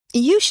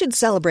You should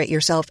celebrate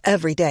yourself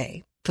every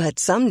day, but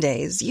some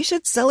days you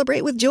should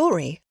celebrate with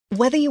jewelry.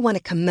 Whether you want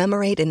to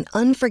commemorate an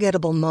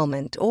unforgettable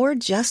moment or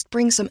just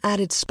bring some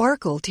added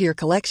sparkle to your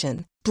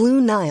collection,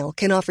 Blue Nile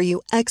can offer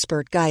you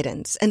expert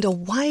guidance and a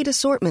wide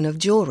assortment of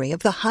jewelry of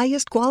the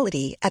highest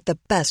quality at the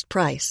best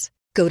price.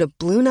 Go to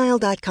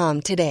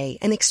BlueNile.com today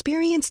and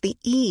experience the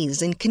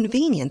ease and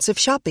convenience of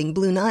shopping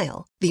Blue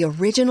Nile, the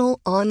original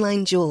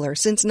online jeweler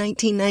since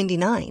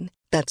 1999.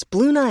 That's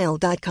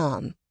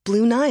BlueNile.com.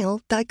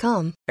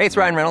 BlueNile.com. Hey, it's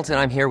Ryan Reynolds, and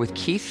I'm here with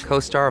Keith,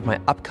 co-star of my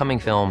upcoming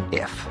film,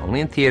 If, only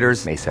in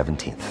theaters May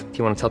 17th. Do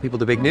you want to tell people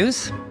the big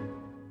news?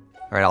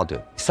 All right, I'll do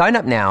it. Sign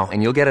up now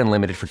and you'll get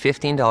unlimited for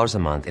 $15 a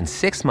month and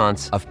 6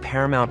 months of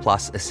Paramount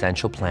Plus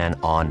Essential Plan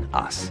on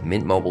us.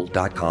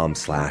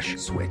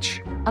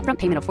 MintMobile.com/switch. Upfront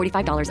payment of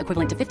 $45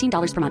 equivalent to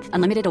 $15 per month.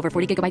 Unlimited over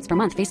 40 gigabytes per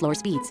month. Face lower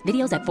speeds.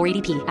 Videos at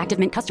 480p. Active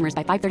Mint customers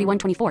by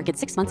 531.24 get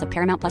 6 months of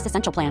Paramount Plus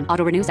Essential Plan.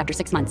 Auto renews after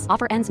 6 months.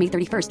 Offer ends May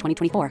 31st,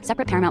 2024.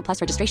 Separate Paramount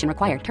Plus registration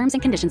required. Terms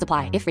and conditions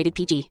apply if rated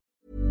PG.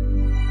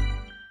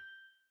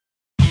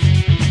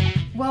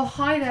 Well,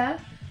 hi there.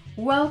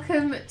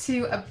 Welcome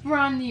to a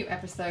brand new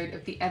episode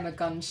of The Emma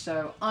Guns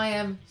Show. I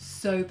am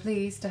so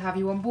pleased to have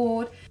you on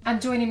board. And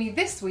joining me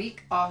this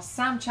week are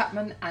Sam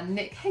Chapman and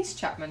Nick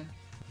Hayes-Chapman.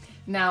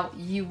 Now,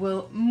 you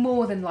will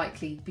more than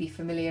likely be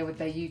familiar with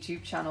their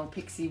YouTube channel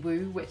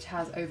Pixiwoo, which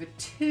has over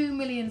 2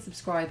 million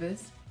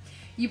subscribers.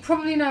 You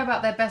probably know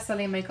about their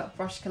best-selling makeup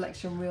brush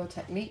collection, Real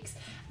Techniques,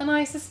 and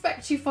I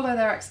suspect you follow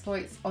their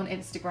exploits on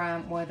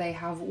Instagram, where they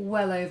have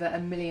well over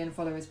 1 million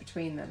followers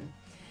between them.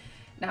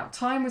 Now,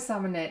 time with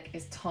Sam and Nick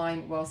is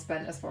time well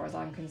spent as far as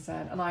I'm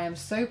concerned, and I am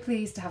so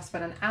pleased to have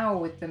spent an hour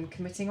with them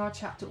committing our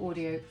chat to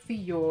audio for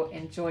your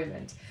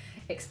enjoyment.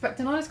 Expect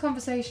an honest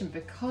conversation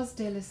because,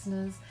 dear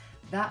listeners,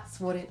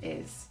 that's what it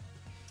is.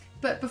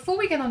 But before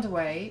we get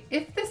underway,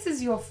 if this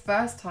is your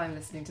first time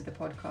listening to the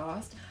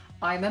podcast,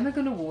 I'm Emma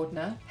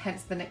Gunnar-Wardner,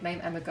 hence the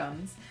nickname Emma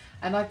Guns,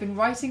 and I've been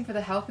writing for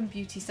the health and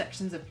beauty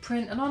sections of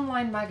print and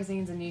online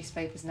magazines and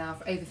newspapers now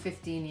for over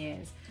 15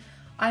 years.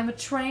 I'm a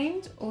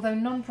trained, although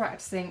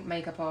non-practicing,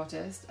 makeup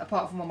artist,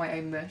 apart from on my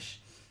own mush,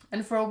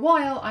 and for a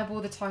while I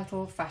bore the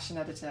title fashion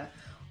editor,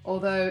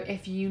 although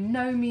if you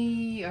know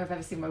me or have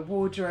ever seen my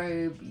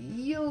wardrobe,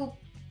 you'll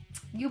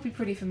be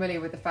pretty familiar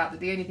with the fact that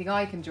the only thing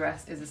I can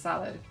dress is a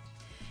salad.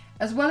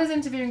 As well as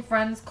interviewing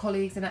friends,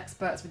 colleagues and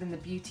experts within the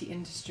beauty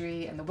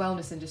industry and the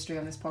wellness industry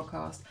on this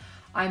podcast,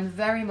 I'm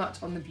very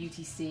much on the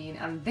beauty scene,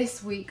 and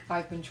this week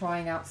I've been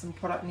trying out some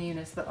product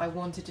newness that I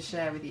wanted to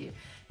share with you.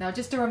 Now,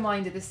 just a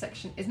reminder, this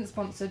section isn't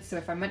sponsored, so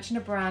if I mention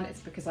a brand,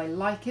 it's because I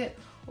like it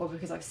or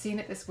because I've seen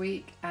it this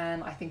week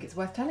and I think it's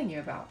worth telling you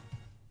about.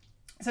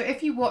 So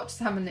if you watch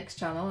Sam and Nick's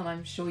channel, and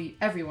I'm sure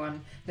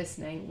everyone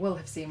listening will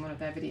have seen one of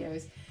their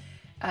videos,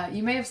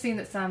 you may have seen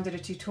that Sam did a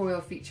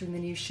tutorial featuring the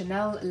new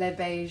Chanel Le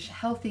Beige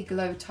Healthy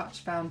Glow Touch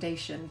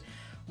Foundation,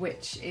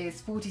 which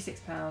is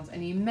 £46,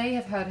 and you may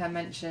have heard her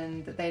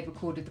mention that they had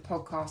recorded the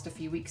podcast a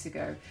few weeks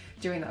ago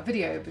during that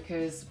video,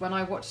 because when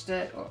I watched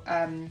it,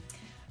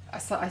 I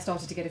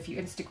started to get a few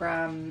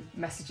Instagram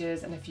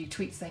messages and a few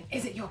tweets saying,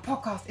 "Is it your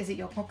podcast? Is it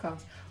your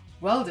podcast?"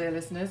 Well, dear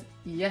listeners,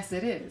 yes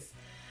it is.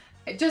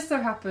 It just so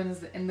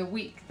happens that in the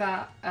week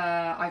that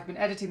I've been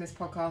editing this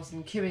podcast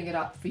and queuing it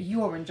up for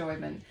your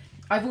enjoyment,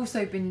 I've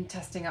also been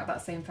testing out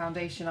that same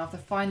foundation after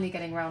finally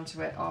getting around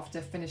to it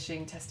after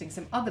finishing testing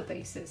some other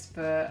bases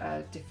for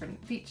a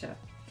different feature.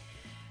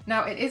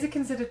 Now, it is a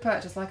considered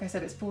purchase. Like I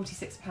said, it's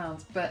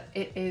 £46, but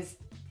it is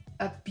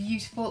a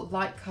beautiful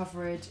light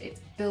coverage.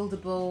 It's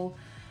buildable,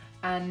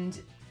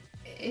 and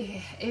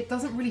it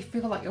doesn't really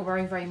feel like you're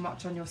wearing very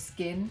much on your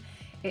skin.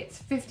 It's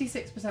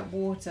 56%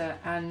 water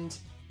and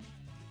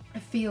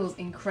it feels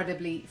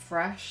incredibly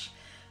fresh.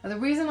 And the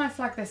reason I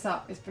flag this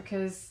up is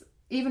because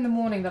even the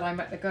morning that I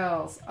met the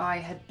girls,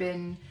 I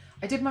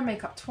did my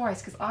makeup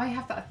twice, because I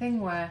have that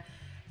thing where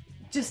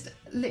just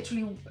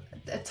literally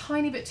a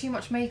tiny bit too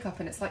much makeup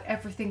and it's like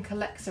everything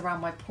collects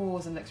around my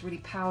pores and looks really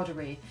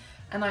powdery.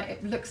 And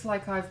it looks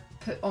like I've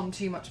put on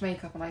too much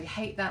makeup, and I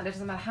hate that. It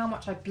doesn't matter how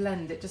much I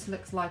blend, it just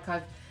looks like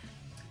I've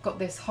got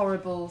this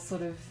horrible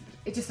sort of,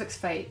 it just looks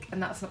fake,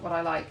 and that's not what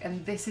I like.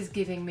 And this is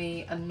giving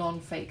me a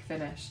non-fake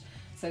finish.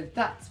 So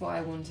that's why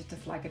I wanted to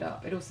flag it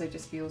up. It also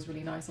just feels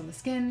really nice on the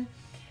skin.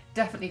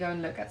 Definitely go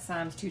and look at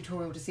Sam's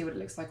tutorial to see what it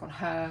looks like on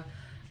her.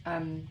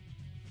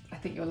 I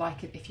think you'll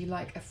like it if you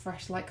like a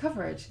fresh light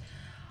coverage.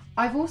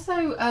 I've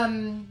also,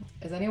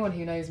 as anyone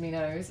who knows me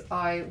knows,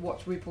 I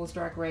watch RuPaul's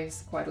Drag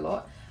Race quite a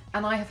lot,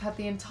 and I have had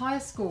the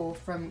entire score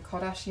from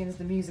Kardashians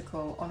the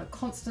Musical on a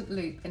constant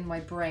loop in my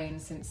brain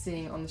since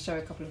seeing it on the show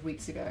a couple of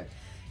weeks ago.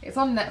 It's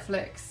on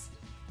Netflix.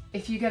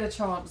 If you get a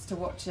chance to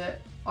watch it,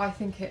 I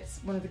think it's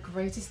one of the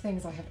greatest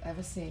things I have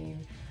ever seen,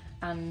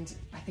 and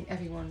I think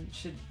everyone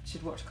should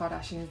watch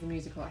Kardashians the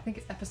Musical. I think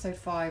it's episode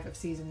 5 of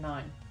season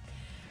 9.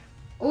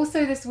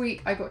 Also this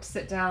week I got to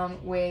sit down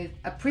with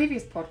a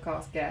previous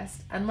podcast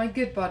guest and my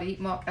good buddy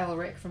Mark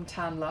Elric from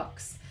Tan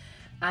Luxe,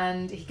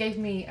 and he gave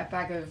me a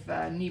bag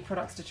of new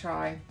products to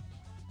try,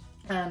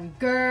 and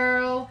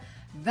girl,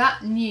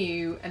 that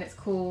new, and it's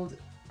called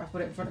I've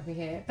got it in front of me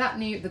here.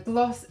 The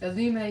Gloss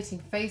Illuminating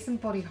Face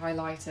and Body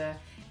Highlighter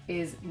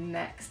is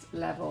next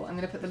level. I'm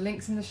going to put the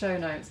links in the show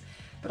notes,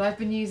 but I've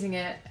been using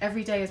it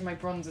every day as my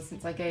bronzer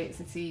since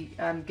he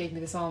gave me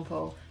the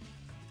sample,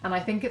 and I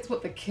think it's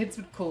what the kids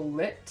would call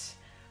lit.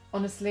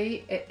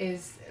 Honestly, it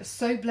is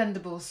so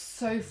blendable,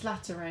 so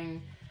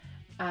flattering,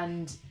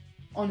 and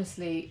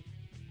honestly,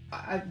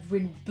 I've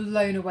been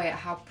blown away at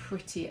how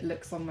pretty it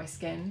looks on my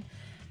skin.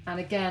 And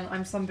again,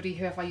 I'm somebody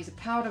who, if I use a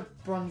powder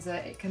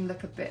bronzer, it can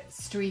look a bit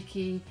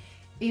streaky,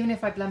 even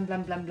if I blend.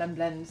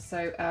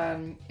 So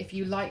if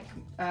you like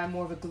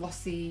more of a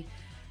glossy,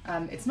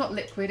 it's not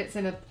liquid, it's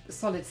in a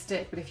solid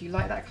stick, but if you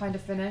like that kind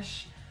of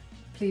finish,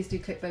 please do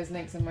click those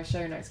links in my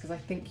show notes, because I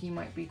think you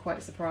might be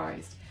quite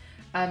surprised.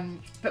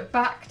 But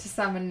back to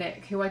Sam and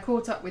Nick, who I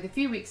caught up with a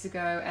few weeks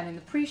ago, and in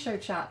the pre-show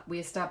chat we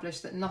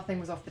established that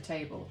nothing was off the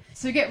table.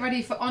 So get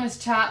ready for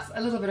honest chats,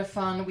 a little bit of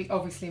fun. We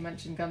obviously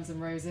mentioned Guns N'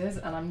 Roses,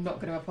 and I'm not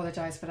going to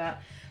apologise for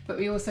that, but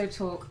we also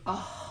talk a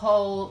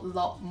whole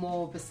lot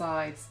more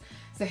besides.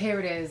 So here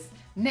it is,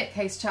 Nick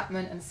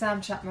Hayes-Chapman and Sam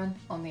Chapman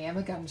on the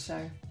Emma Gunn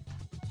Show.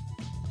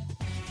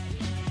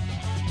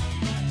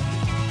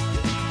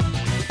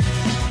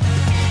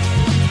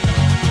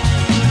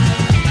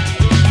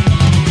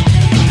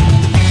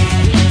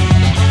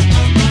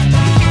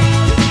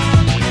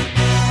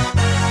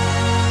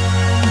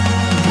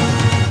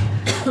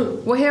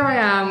 Well, here I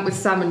am with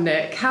Sam and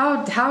Nick.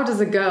 How does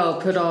a girl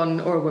put on,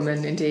 or a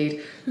woman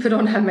indeed, put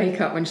on her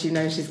makeup when she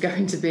knows she's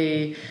going to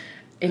be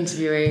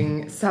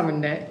interviewing Sam and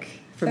Nick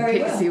from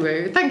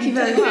Pixiwoo? Well. Thank you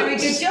very much. Very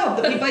good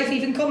job. That we both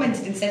even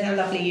commented and said how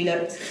lovely you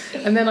looked.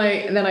 And then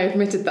I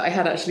admitted that I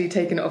had actually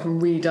taken it off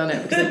and redone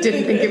it because I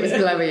didn't think it was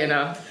glowy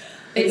enough.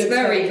 It's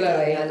very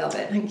glowy. I love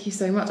it. Thank you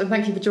so much, and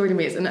thank you for joining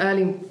me. It's an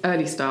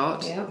early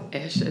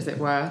start-ish, as it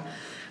were.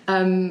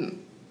 And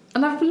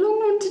I've long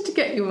wanted to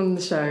get you on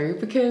the show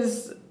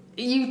because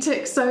you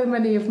tick so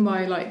many of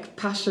my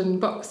passion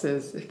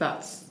boxes, if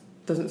that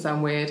doesn't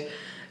sound weird.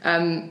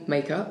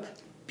 Makeup,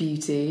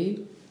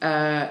 beauty,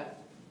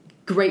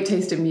 great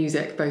taste in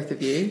music, both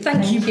of you.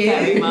 Thank you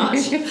very much.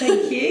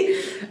 Thank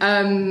you.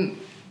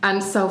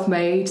 And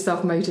self-made,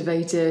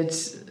 self-motivated.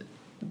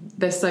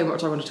 There's so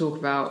much I want to talk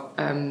about.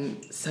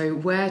 So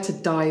where to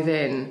dive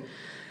in?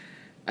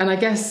 And I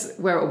guess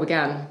where it all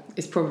began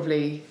is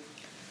probably...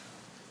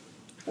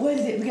 Where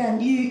did it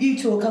begin?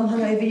 You talk, I'm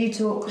hungover, you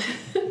talk.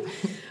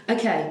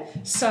 Okay,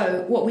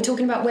 so what we're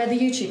talking about, where the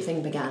YouTube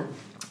thing began?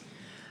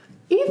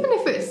 Even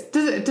if it's...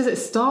 Does it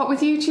start with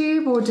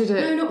YouTube, or did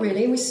it... No, not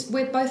really.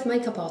 We're both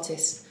makeup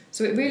artists.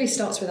 So it really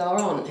starts with our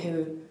aunt,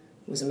 who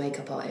was a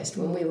makeup artist.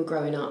 When we were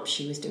growing up,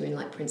 she was doing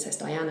Princess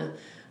Diana,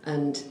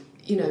 and...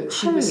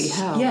 Holy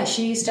hell. Yeah,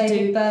 she used to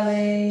David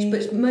Bowie.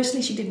 But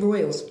mostly she did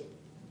royals.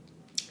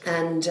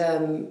 And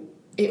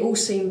it all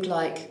seemed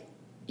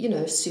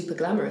super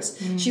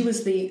glamorous. She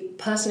was the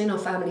person in our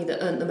family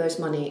that earned the most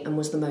money and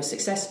was the most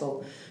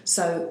successful.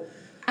 So...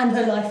 And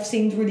her life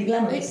seemed really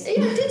glamorous. It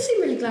did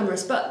seem really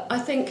glamorous, but I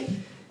think,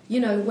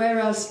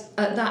 whereas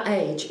at that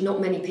age,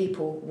 not many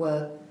people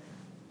were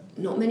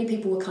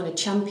kind of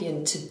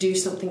championed to do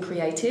something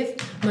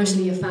creative.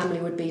 Mostly your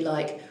family would be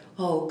like,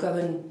 oh, go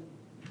and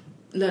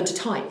learn to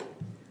type,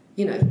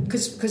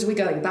 because we're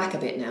going back a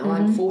bit now.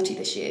 I'm 40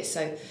 this year,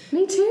 so...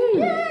 Me too.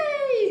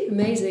 Yay!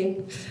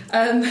 Amazing.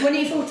 When are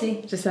you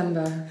 40?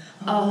 December.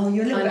 Oh,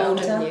 you're a little bit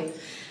older than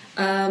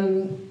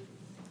you.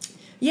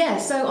 Yeah,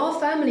 so our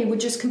family were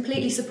just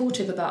completely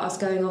supportive about us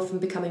going off and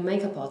becoming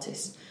makeup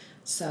artists.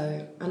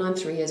 So, and I'm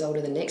 3 years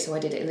older than Nick, so I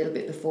did it a little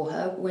bit before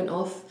her, went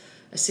off,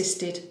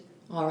 assisted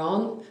our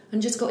aunt,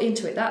 and just got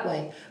into it that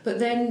way. But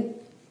then,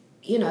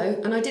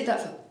 and I did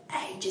that for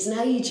ages and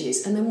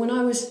ages, and then when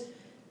I was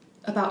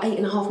about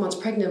 8.5 months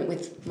pregnant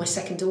with my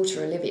second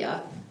daughter,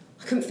 Olivia,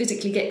 I couldn't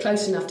physically get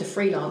close enough to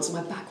freelance, and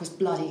my back was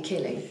bloody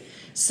killing.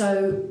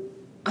 So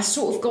I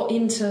sort of got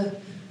into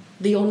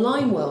the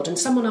online world, and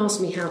someone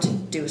asked me how to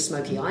do a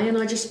smoky eye, and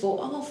I just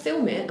thought, I'll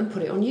film it and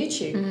put it on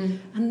YouTube.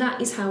 And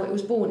that is how it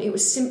was born. It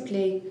was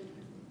simply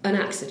an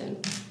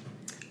accident.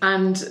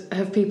 And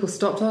have people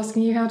stopped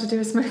asking you how to do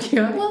a smoky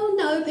eye? Well,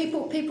 no,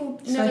 people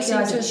never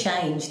seem to have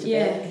changed a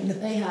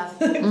bit. They have.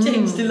 They've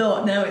changed a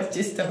lot. Now it's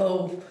just a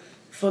whole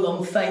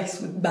full-on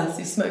face with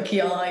massive smoky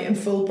eye and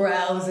full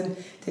brows, and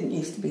it didn't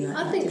used to be like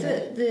that. I think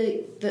that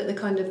the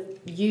kind of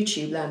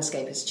YouTube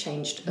landscape has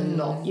changed a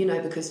lot,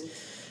 because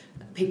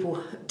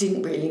people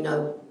didn't really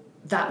know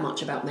that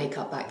much about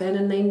makeup back then,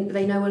 and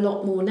they know a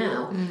lot more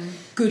now.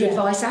 Good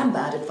advice and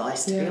bad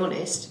advice, to be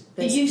honest.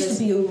 It used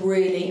to be a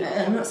really...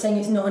 I'm not saying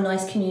it's not a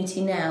nice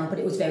community now, but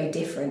it was very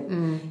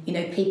different.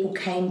 People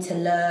came to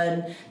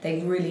learn. They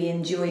really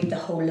enjoyed the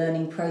whole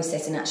learning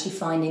process and actually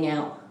finding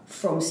out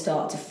from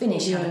start to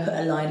finish how to put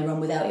a liner on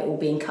without it all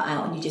being cut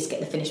out and you just get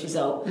the finished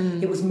result.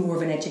 It was more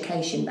of an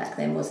education back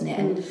then, wasn't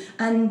it?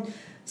 And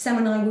Sam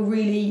and I were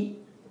really...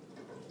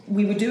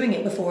 We were doing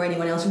it before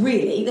anyone else,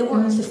 really. There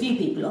weren't a few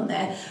people on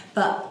there,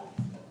 but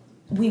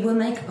we were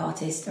makeup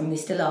artists, and we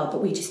still are,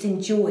 but we just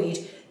enjoyed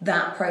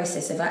that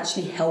process of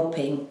actually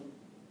helping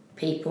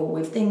people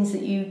with things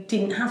that you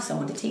didn't have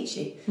someone to teach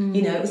you.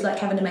 You know, it was like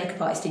having a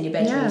makeup artist in your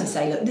bedroom to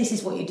say, look, this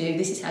is what you do,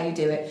 this is how you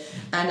do it.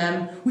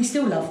 And we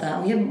still love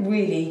that. We haven't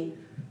really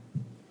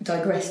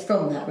digressed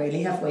from that,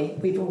 really, have we?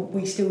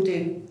 We still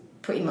do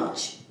pretty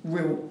much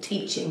real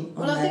teaching.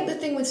 Well, I think the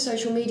thing with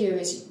social media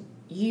is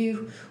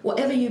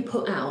whatever you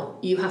put out,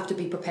 you have to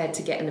be prepared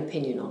to get an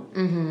opinion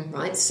on,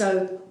 right?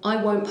 So I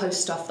won't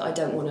post stuff that I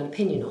don't want an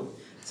opinion on.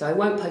 So I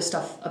won't post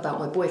stuff about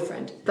my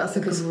boyfriend. That's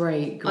a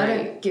great. I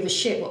don't give a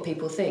shit what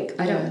people think.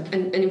 I don't,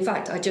 and in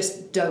fact, I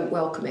just don't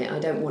welcome it. I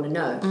don't want to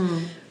know.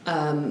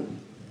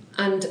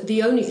 And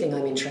the only thing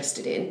I'm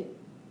interested in,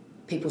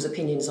 people's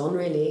opinions on,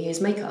 really, is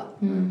makeup.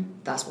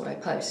 That's what I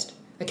post.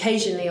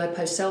 Occasionally, I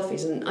post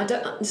selfies, and I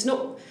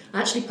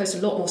actually post a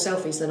lot more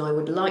selfies than I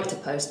would like to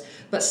post.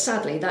 But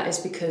sadly, that is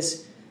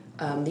because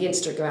the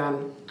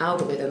Instagram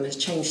algorithm has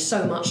changed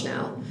so much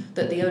now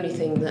that the only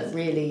thing that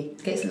really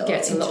gets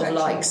a lot of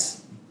likes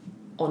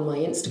on my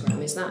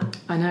Instagram is that.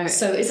 I know.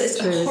 So it's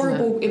true, a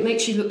horrible. It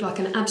makes you look like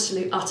an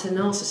absolute utter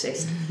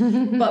narcissist.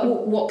 But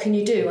what can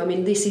you do? I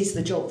mean, this is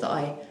the job that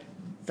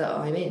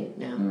I'm in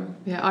now.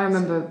 Yeah, I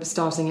remember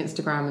starting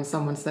Instagram and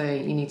someone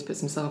saying you need to put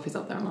some selfies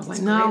up there, and I was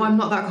like, no, I'm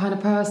not that kind of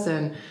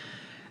person.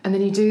 And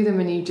then you do them,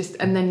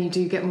 and then you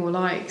do get more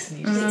likes. And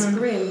you just, it's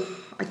grim.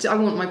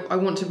 I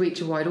want to reach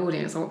a wide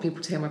audience. I want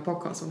people to hear my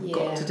podcast, so I've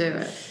got to do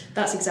it.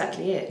 That's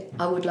exactly it.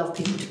 I would love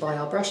people to buy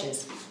our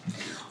brushes.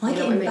 I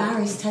get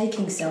embarrassed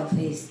taking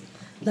selfies.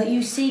 Like,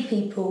 you see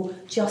people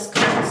just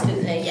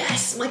constantly.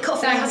 Yes, my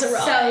coffee has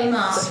arrived. So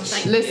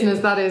much. Listeners,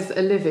 that is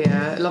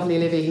Olivia, lovely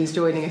Olivia, who's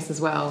joining us as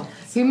well.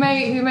 Who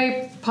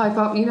may pipe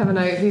up, you never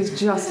know, who's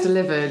just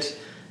delivered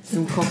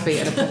some coffee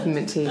and a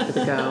peppermint tea for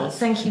the girls.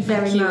 Thank you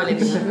very much.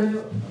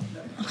 Olivia.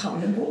 I can't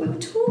remember what we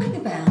were talking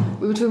about.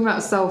 We were talking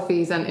about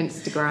selfies and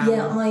Instagram.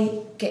 Yeah,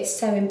 I get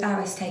so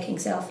embarrassed taking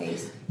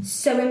selfies.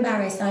 So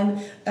embarrassed. I'm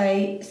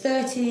a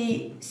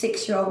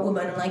 36-year-old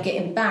woman, and I get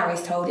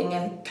embarrassed holding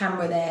a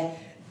camera there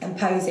and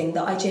posing,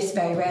 that I just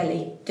very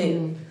rarely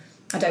do.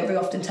 I don't very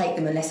often take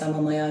them unless I'm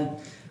on my own,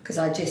 because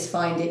I just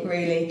find it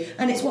really...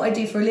 And it's what I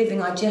do for a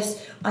living. I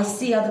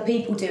see other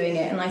people doing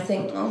it, and I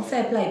think, oh,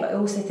 fair play, but I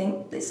also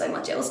think there's so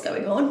much else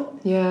going on.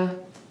 Yeah.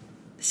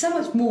 So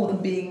much more than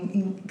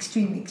being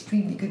extremely,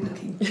 extremely good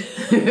looking.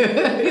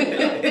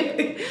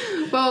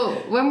 Well,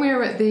 when we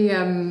were at the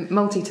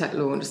multi-tech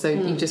launch, so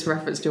you just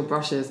referenced your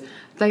brushes,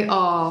 they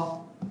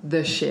are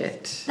the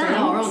shit. They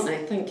are, aren't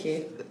they? Thank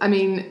you. I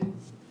mean,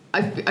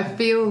 I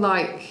feel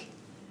like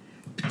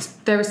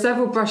there are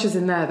several brushes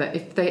in there that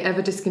if they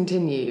ever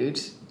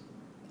discontinued,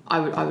 I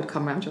would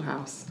come round your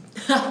house.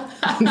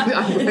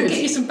 I would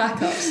get you some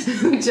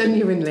backups.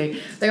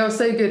 Genuinely, they are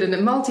so good. And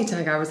at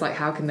multi-tag, I was like,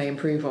 how can they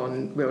improve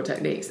on real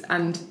techniques?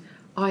 And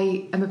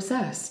I am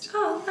obsessed.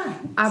 Oh,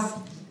 thanks.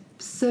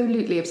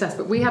 Absolutely obsessed.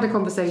 But we had a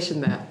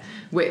conversation there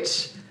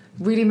which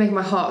really made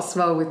my heart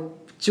swell with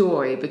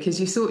joy, because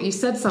you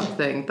said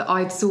something that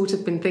I'd sort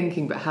of been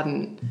thinking but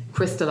hadn't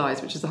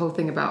crystallised, which is the whole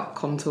thing about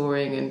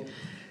contouring and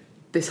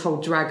this whole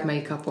drag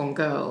makeup on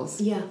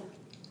girls. Yeah.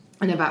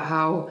 And about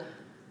how,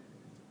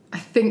 I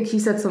think you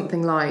said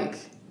something like,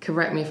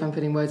 correct me if I'm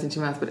putting words into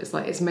your mouth, but it's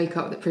like, it's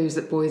makeup that proves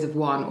that boys have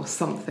won, or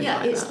something like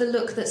that. Yeah, it's the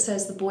look that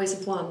says the boys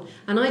have won.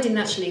 And I didn't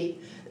actually...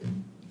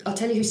 I'll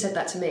tell you who said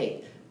that to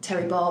me.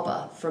 Terry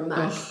Barber from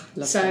MAC.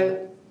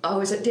 So I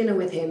was at dinner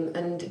with him,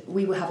 and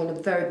we were having a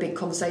very big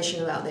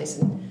conversation about this.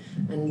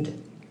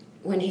 And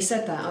when he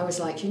said that, I was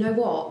like, you know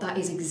what? That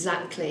is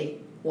exactly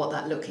what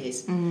that look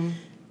is.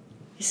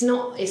 It's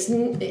not,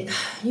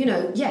 you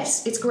know,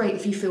 yes, it's great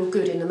if you feel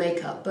good in the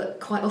makeup,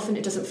 but quite often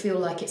it doesn't feel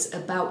like it's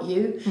about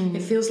you.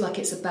 It feels like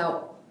it's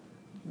about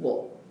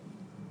what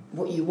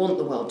you want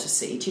the world to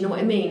see. Do you know what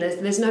I mean?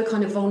 There's no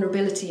kind of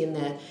vulnerability in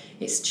there.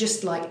 It's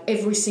just like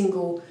every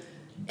single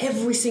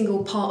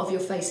part of your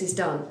face is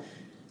done.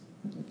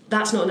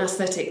 That's not an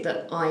aesthetic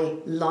that I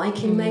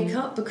like in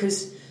makeup,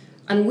 because...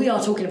 And we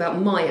are talking about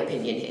my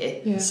opinion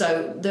here,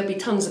 so there'll be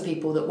tons of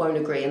people that won't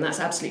agree, and that's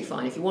absolutely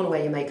fine. If you want to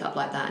wear your makeup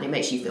like that and it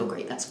makes you feel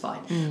great, that's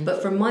fine.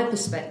 But from my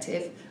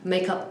perspective,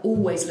 makeup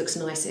always looks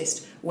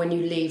nicest when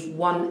you leave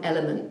one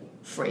element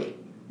free.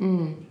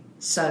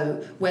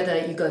 So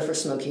whether you go for a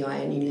smoky eye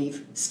and you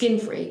leave skin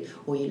free,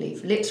 or you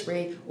leave lips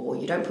free, or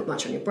you don't put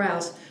much on your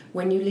brows,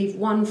 when you leave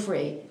one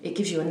free, it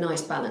gives you a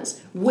nice balance.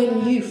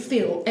 When you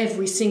fill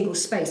every single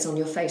space on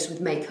your face with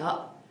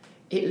makeup,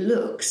 it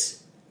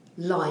looks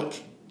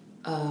like...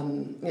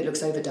 it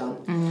looks overdone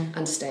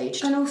and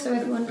staged. And also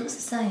everyone looks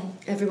the same.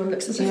 Everyone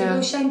looks the same. It's a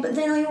real shame. But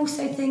then I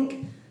also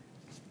think,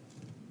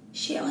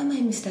 shit, I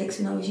made mistakes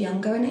when I was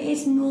younger, and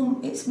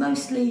it's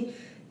mostly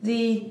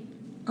the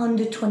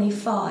under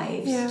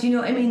 25s, do you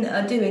know what I mean,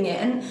 that are doing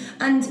it,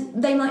 and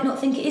they might not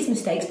think it is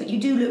mistakes, but you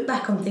do look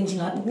back on things,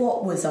 you're like,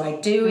 what was I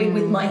doing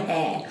with my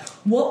hair?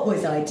 What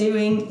was I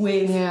doing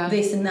with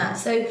this and that?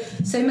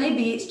 So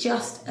maybe it's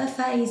just a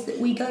phase that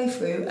we go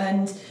through,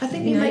 and I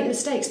think you make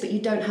mistakes, but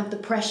you don't have the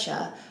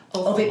pressure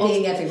of it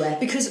being everywhere.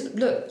 Because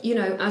look, you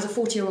know, as a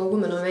 40-year-old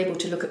woman, I'm able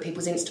to look at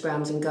people's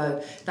Instagrams and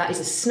go, that is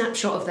a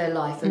snapshot of their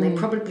life, and they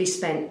probably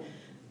spent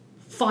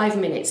 5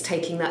 minutes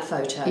taking that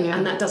photo,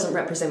 and that doesn't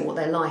represent what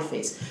their life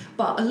is.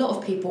 But a lot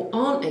of people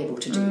aren't able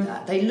to do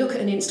that. They look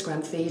at an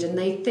Instagram feed and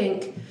they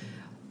think,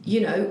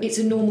 it's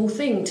a normal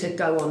thing to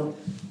go on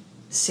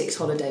 6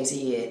 holidays a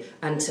year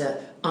and to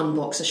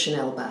unbox a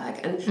Chanel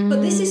bag.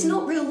 But this is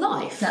not real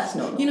life. That's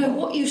not normal.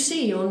 What you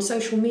see on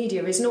social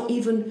media is not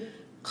even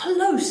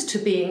close to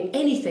being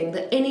anything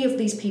that any of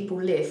these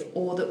people live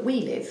or that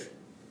we live.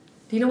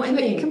 Do you know what I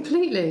mean?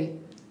 Completely.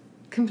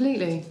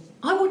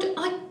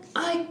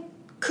 I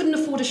couldn't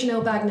afford a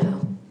Chanel bag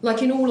now.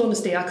 Like, in all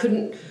honesty, I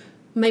couldn't.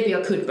 Maybe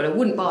I could, but I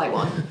wouldn't buy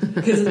one.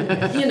 Because,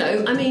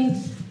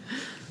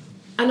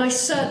 and I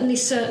certainly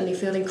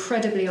feel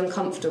incredibly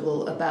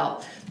uncomfortable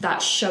about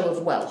that show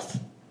of wealth.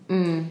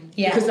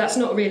 Because that's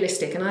not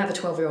realistic. And I have a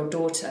 12-year-old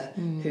daughter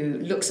who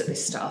looks at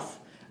this stuff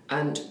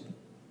and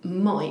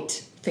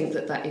might think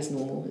that is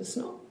normal. It's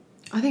not.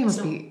 I think it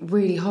must be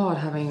really hard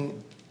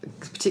having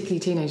particularly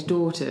teenage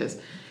daughters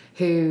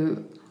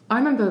who... I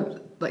remember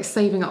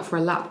saving up for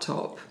a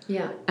laptop.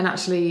 Yeah. And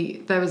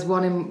actually there was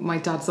one in my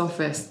dad's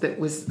office that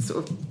was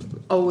sort of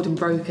old and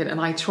broken,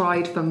 and I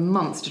tried for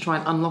months to try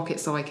and unlock it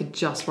so I could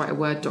just write a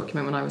Word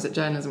document when I was at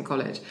journalism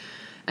college.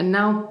 And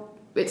now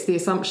it's the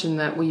assumption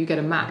that, you get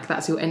a Mac,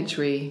 that's your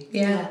entry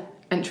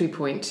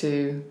point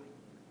to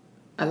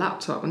a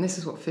laptop. And this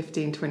is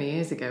 15, 20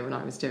 years ago when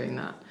I was doing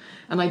that.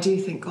 And I do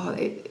think, God,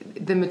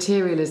 the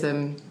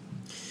materialism...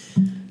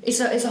 It's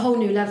a whole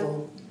new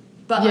level.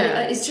 But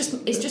it's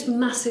just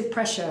massive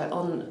pressure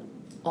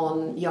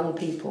on young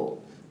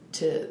people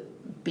to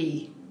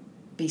be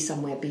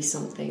somewhere, be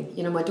something.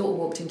 My daughter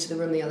walked into the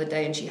room the other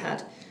day and she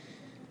had,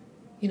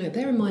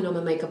 bear in mind I'm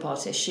a makeup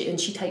artist, and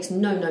she takes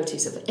no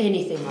notice of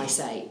anything I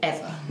say,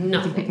 ever.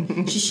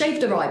 Nothing. She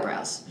shaved her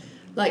eyebrows.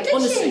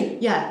 Honestly,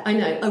 yeah, I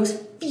know. I was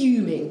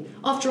fuming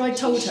after I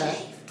told her.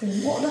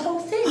 What, the whole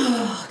thing?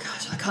 Oh,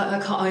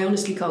 God, I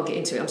honestly can't get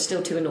into it. I'm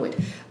still too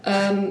annoyed.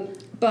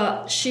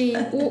 But she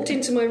walked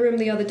into my room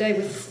the other day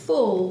with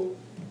full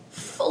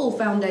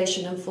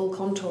foundation and full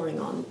contouring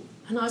on.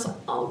 And I was like,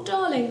 oh,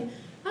 darling,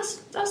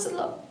 that's a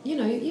lot. You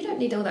don't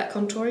need all that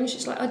contouring.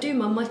 She's like, I do,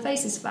 Mum, my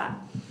face is fat.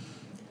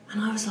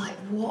 And I was like,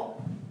 what?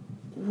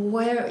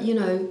 Where,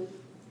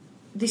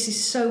 this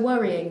is so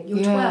worrying.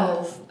 You're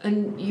 12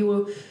 and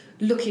you're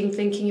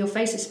thinking your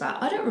face is fat.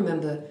 I don't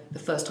remember the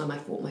first time I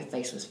thought my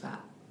face was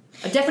fat.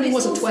 I definitely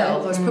wasn't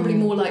 12. I was probably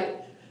more like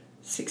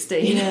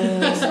 16.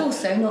 Yeah. It's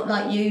also not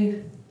like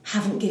you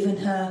haven't given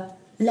her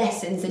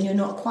lessons and you're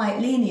not quite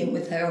lenient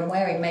with her on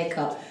wearing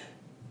makeup,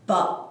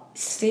 but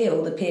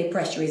still the peer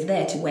pressure is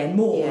there to wear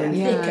more and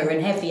thicker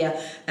and heavier.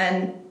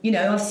 And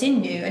I've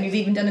seen you, and you've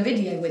even done a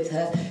video with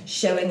her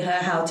showing her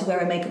how to wear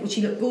her makeup, which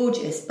she looked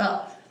gorgeous,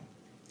 but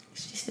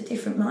it's just a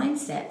different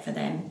mindset for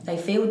them. They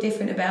feel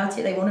different about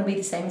it. They want to be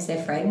the same as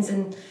their friends,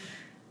 and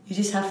you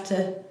just have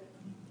to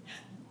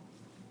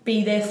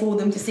be there for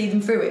them to see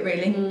them through it,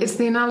 really. It's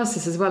the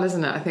analysis as well,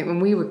 isn't it? I think when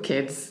we were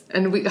kids,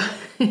 and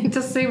it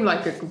does seem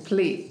like a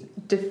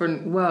complete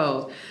different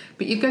world,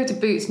 but you go to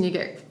Boots and you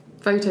get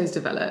photos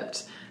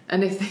developed,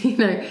 and if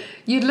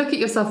you'd look at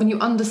yourself and you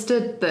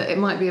understood that it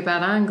might be a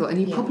bad angle, and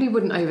you probably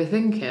wouldn't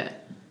overthink it.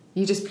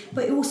 You just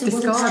but it also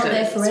wasn't out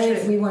there for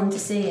everyone to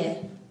see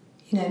it.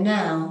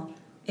 Now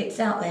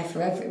it's out there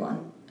for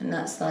everyone, and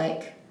that's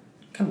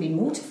can be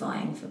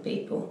mortifying for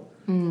people.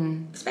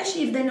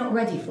 Especially if they're not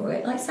ready for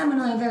it. Like Sam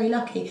and I are very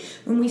lucky.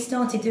 When we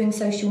started doing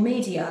social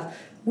media,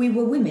 we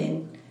were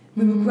women.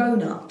 We were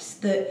grown-ups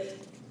that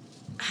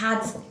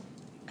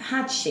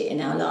had shit in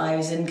our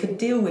lives and could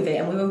deal with it,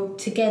 and we were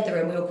together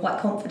and we were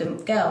quite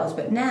confident girls.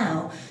 But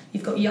now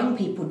you've got young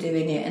people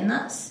doing it, and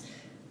that's,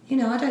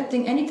 I don't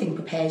think anything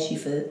prepares you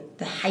for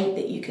the hate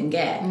that you can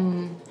get.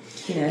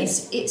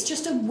 It's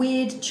just a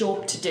weird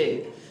job to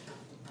do.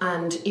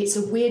 And it's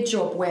a weird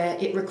job where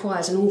it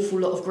requires an awful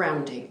lot of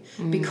grounding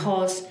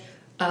because,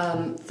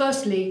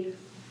 firstly,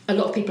 a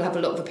lot of people have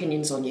a lot of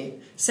opinions on you.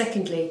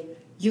 Secondly,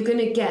 you're going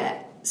to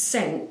get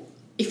sent,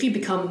 if you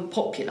become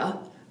popular,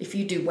 if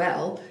you do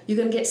well, you're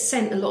going to get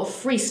sent a lot of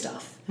free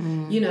stuff,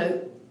 and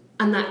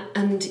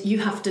you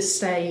have to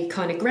stay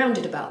kind of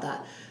grounded about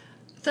that.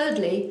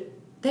 Thirdly,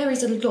 there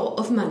is a lot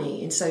of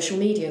money in social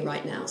media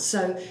right now.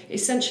 So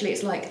essentially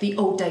it's like the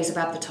old days of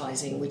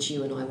advertising, which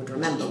you and I would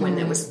remember when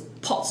there was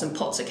pots and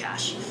pots of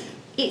cash.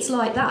 It's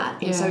like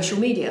that in social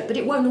media, but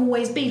it won't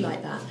always be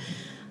like that.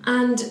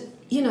 And,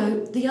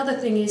 the other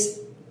thing is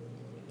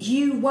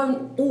you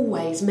won't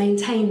always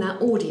maintain that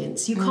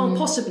audience. You can't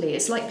possibly.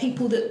 It's like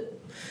people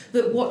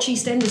that watch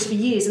EastEnders for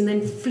years and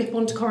then flip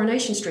onto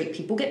Coronation Street.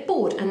 People get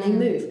bored and they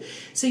move.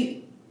 So,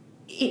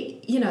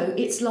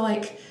 it's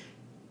like...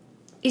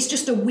 It's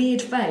just a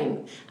weird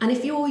fame. And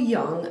if you're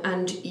young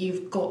and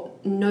you've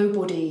got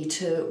nobody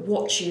to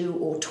watch you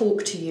or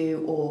talk to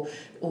you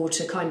or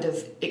to kind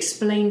of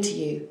explain to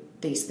you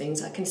these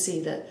things, I can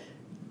see that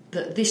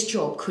this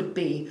job could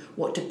be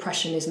what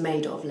depression is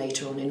made of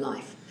later on in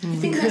life. I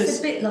think that's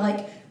a bit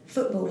like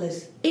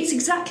footballers. It's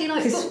exactly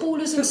like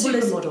footballers and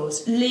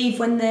supermodels. Leave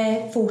when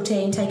they're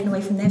 14, taken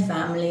away from their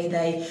family,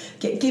 they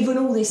get given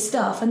all this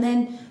stuff, and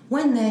then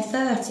when they're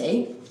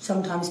 30,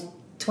 sometimes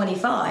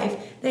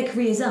 25, their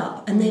career's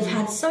up and they've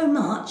had so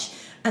much,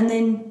 and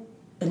then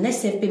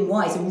unless they've been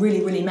wise and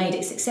really, really made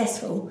it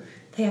successful,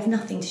 they have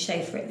nothing to show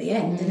for it at the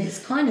end. And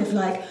it's kind of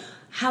like,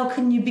 how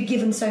can you be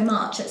given so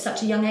much at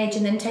such a young age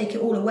and then take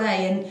it all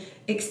away and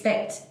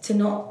expect to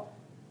not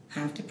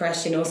have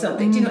depression or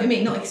something? Do you know what I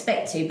mean? Not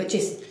expect to, but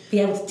just be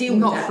able to deal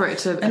with that. Not for it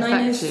to and affect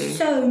I know you.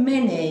 so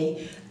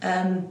many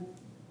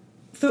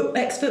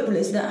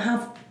ex-footballers that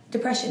have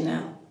depression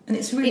now. And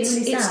it's really,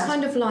 really sad. It's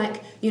kind of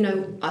like, you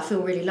know, I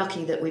feel really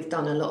lucky that we've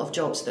done a lot of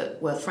jobs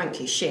that were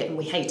frankly shit and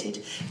we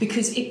hated,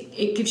 because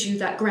it gives you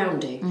that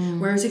grounding.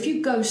 Whereas if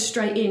you go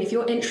straight in, if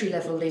your entry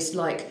level is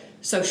like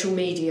social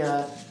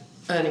media,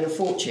 earning a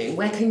fortune,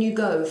 where can you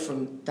go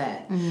from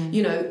there?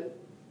 You know,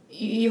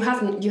 you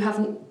haven't,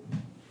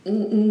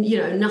 you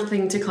know,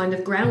 nothing to kind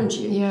of ground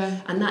you. Yeah.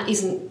 And that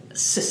isn't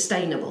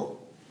sustainable.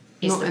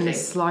 Not in the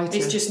slightest.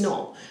 It's just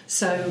not.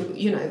 So,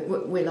 you know,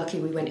 we're lucky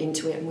we went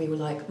into it and we were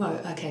like, well,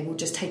 okay, we'll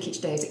just take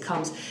each day as it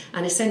comes.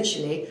 And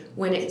essentially,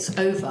 when it's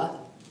over,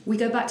 we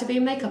go back to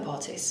being makeup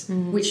artists,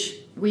 which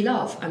we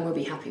love, and we'll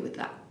be happy with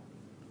that.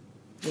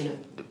 You know.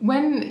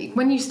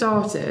 When you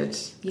started,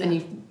 and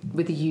you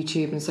with the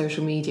YouTube and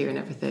social media and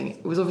everything,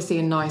 it was obviously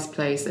a nice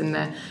place, and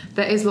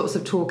there is lots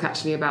of talk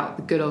actually about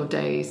the good old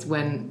days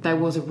when there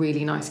was a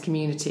really nice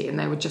community and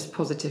there were just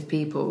positive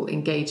people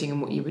engaging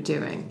in what you were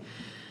doing.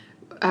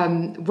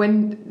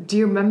 When do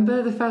you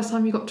remember the first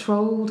time you got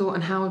trolled,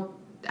 and how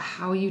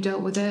you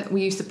dealt with it? Were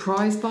you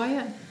surprised by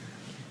it?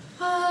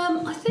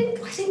 I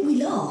think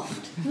we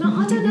laughed. No,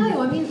 I don't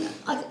know. I mean,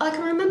 I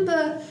can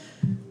remember.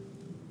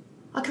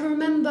 I can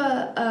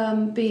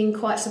remember being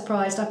quite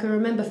surprised. I can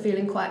remember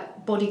feeling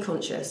quite body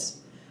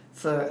conscious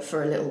for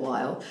a little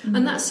while,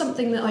 and that's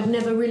something that I'd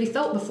never really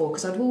felt before,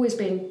 because I'd always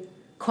been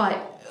quite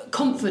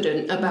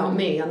confident about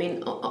me. I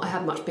mean, I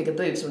had much bigger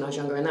boobs when I was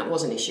younger, and that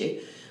was an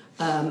issue.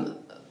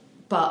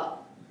 But,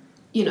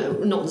 you know,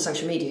 not on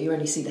social media, you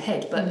only see the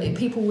head. But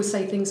people would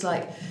say things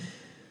like,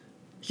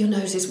 your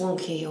nose is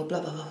wonky, or blah,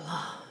 blah, blah,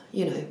 blah,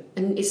 you know.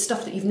 And it's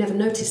stuff that you've never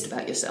noticed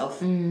about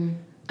yourself. And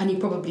you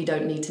probably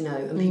don't need to know.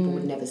 And people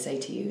would never say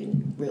to you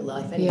in real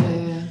life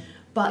anyway. Yeah.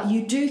 But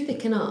you do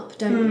thicken up,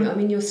 don't you? I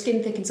mean, your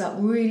skin thickens up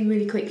really,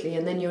 really quickly.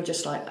 And then you're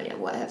just like, oh, yeah,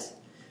 what else?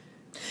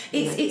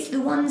 It's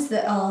the ones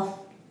that are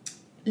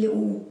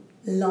little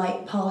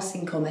light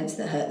passing comments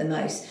that hurt the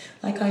most.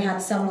 Like I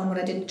had someone when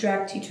I did a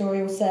drag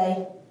tutorial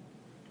say,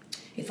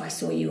 if I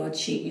saw you I'd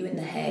shoot you in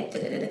the head,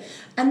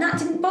 and that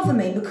didn't bother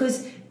me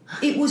because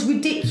it was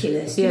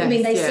ridiculous. You know what I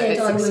mean? They said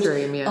I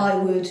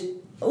would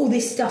all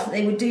this stuff that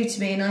they would do to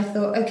me, and I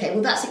thought, okay,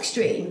 well that's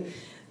extreme,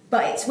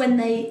 but it's when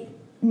they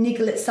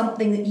niggle at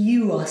something that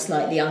you are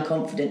slightly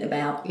unconfident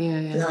about,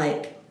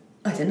 like,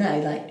 I don't know,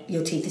 like,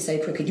 your teeth are so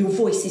crooked, your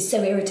voice is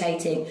so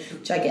irritating,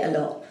 which I get a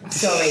lot.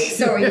 Sorry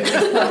for this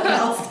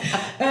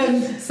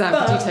podcast. Sam,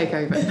 could you take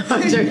over? No,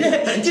 I'm joking.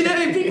 Do you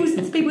know,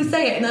 people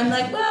say it, and I'm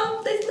like,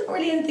 well, there's not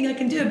really anything I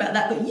can do about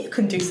that, but you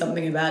can do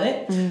something about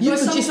it. You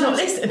can just not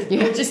listen,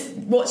 or just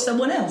watch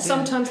someone else.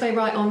 Sometimes they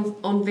write on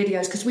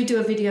videos, because we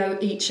do a video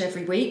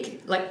every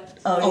week, like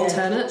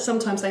alternate.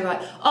 Sometimes they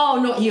write,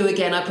 oh, not you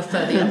again, I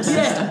prefer the other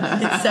sister.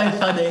 It's so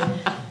funny.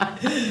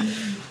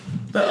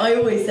 But I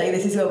always say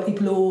this as well.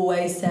 People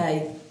always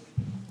say,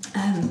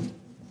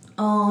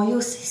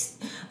 your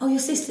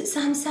sister,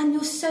 Sam,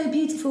 you're so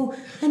beautiful,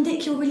 and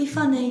Nick, you're really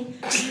funny.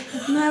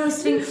 And I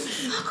always think,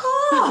 fuck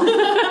off.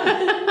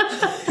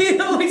 It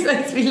always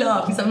makes me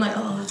laugh, because I'm like,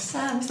 oh,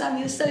 Sam,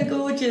 you're so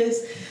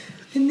gorgeous.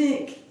 And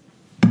Nick,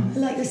 I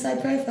like your side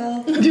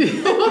profile.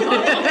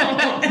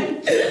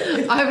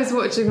 I was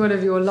watching one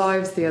of your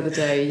lives the other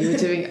day. You were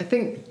doing, I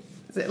think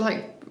it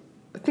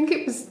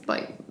was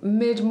like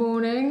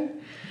mid-morning.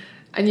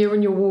 And you were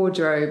in your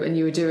wardrobe and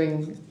you were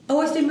doing... Oh,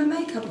 I was doing my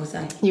makeup, was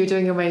I? You were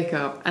doing your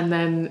makeup, and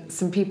then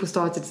some people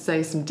started to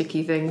say some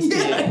dicky things to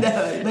you. I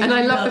know. And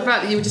I love the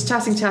fact that you were just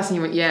chatting,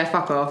 you went, yeah,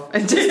 fuck off.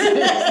 And just...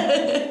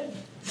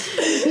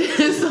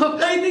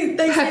 I think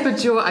they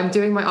peppered your... I'm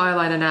doing my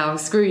eyeliner now,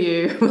 screw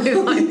you, with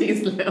like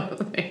these little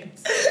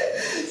things.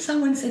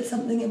 Someone said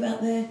something about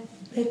their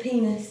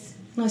penis.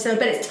 And I said, I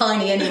bet it's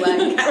tiny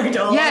anyway. Carried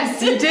on.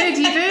 Yes, you did.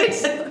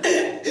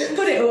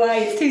 Put it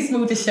away. It's too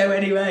small to show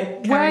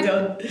anyway. Carried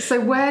on. So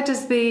where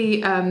does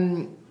the...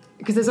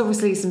 because there's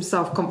obviously some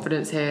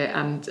self-confidence here,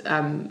 and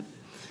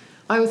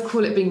I always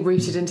call it being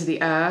rooted into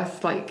the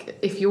earth. Like,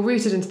 if you're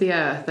rooted into the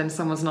earth, then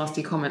someone's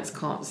nasty comments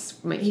can't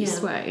make you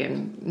sway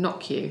and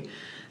knock you.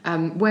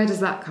 Where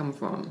does that come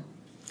from?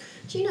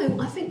 Do you know,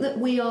 I think that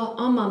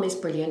our mum is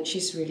brilliant.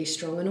 She's really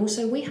strong. And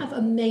also we have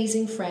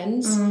amazing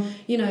friends.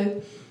 You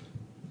know...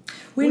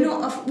 We're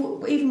not,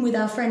 even with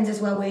our friends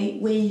as well,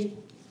 we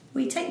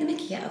take the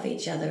mickey out of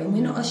each other, and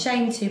we're not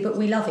ashamed to, but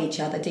we love each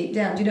other deep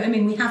down. Do you know what I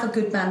mean? We have a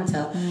good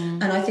banter,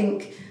 and I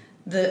think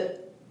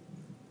that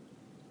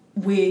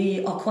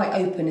we are quite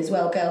open as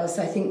well, girls.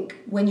 So I think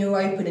when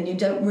you're open and you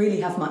don't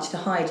really have much to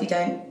hide,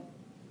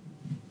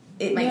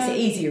 it makes it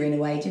easier in a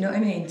way, do you know what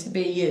I mean, to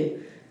be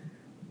you.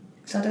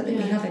 So I don't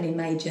think we have any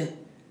major...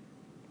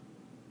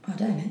 I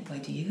don't know, anyway,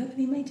 do you have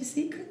any major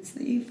secrets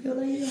that you feel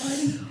like you're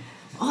hiding?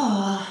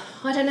 Oh,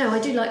 I don't know. I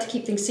do like to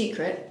keep things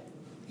secret.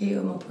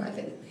 You're more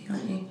private than me,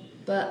 aren't you?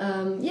 But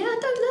yeah, I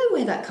don't know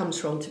where that comes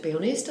from, to be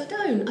honest. I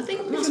don't. I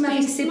think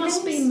it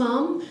must be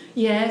mum.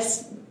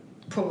 Yes,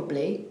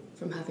 probably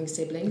from having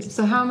siblings.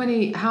 So how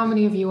many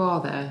of you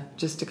are there?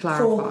 Just to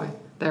clarify, 4.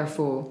 There are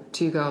 4.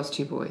 2 girls,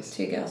 2 boys.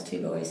 2 girls,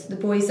 2 boys. The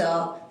boys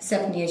are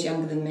 7 years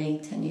younger than me,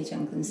 10 years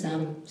younger than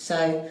Sam.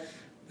 So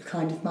we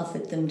kind of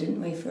mothered them,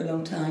 didn't we, for a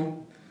long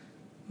time.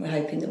 We're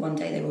hoping that one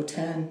day they will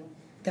turn.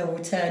 They'll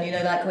return, you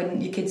know, like when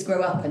your kids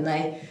grow up and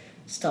they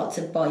start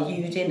to buy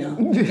you dinner,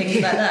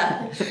 things like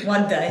that,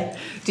 one day.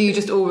 Do you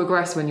just all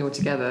regress when you're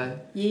together?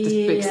 Yeah. Just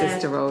big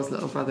sister roles,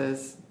 little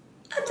brothers?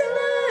 I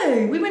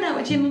don't know. We went out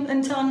with Jim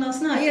and Tan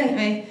last night, didn't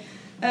we?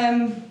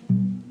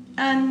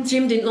 And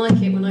Jim didn't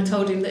like it when I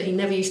told him that he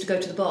never used to go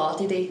to the bar,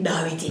 did he?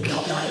 no, he did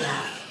not like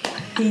that.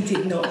 He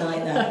did not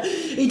like that.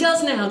 He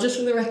does now, just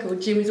for the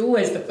record. Jim is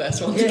always the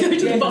first one to go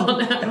to the bar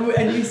now.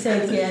 And you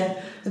said,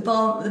 yeah, the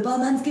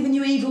barman's giving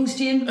you evils,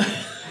 Jim.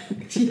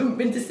 You haven't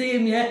been to see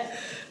him yet.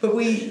 But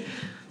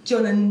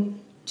John and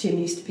Jim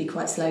used to be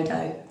quite slow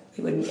dough.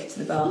 They wouldn't get to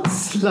the bar.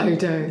 Slow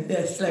dough.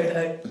 Yeah, slow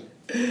dough.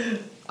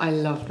 I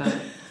love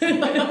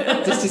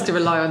that. Just used to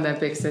rely on their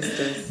big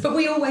sisters. But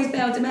we always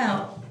bailed them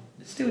out.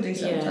 Still do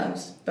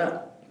sometimes.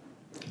 But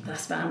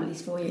that's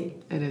families for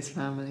you. It is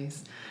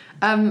families.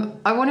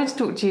 I wanted to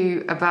talk to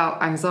you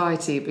about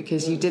anxiety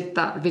because you did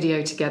that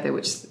video together,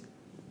 which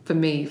for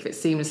me fits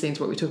seamlessly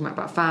into what we're talking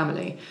about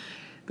family.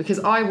 Because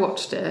I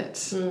watched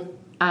it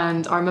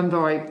and I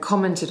remember I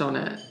commented on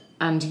it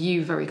and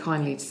you very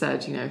kindly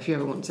said, you know, if you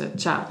ever want to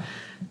chat.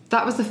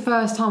 That was the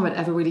first time I'd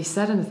ever really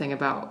said anything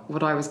about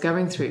what I was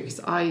going through because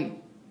I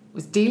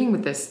was dealing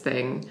with this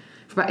thing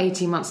for about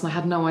 18 months and I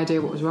had no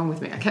idea what was wrong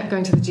with me. I kept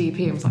going to the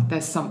GP and was like,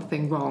 there's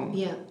something wrong.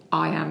 Yeah.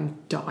 I am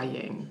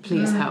dying.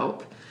 Please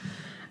help.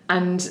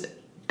 And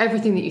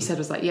everything that you said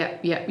was like,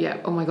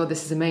 yeah. Oh my God,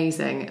 this is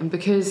amazing. And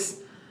because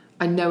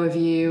I know of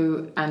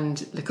you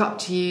and look up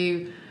to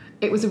you,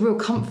 it was a real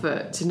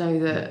comfort to know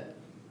that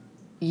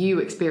you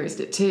experienced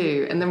it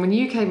too. And then when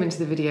you came into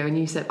the video and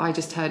you said, I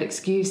just heard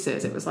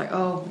excuses, it was like,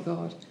 oh my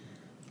God,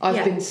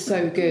 I've been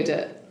so good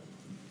at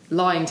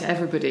lying to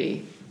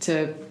everybody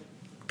to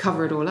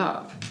cover it all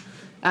up.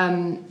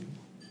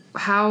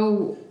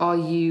 How are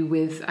you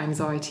with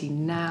anxiety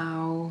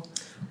now?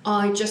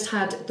 I just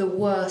had the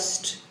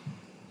worst,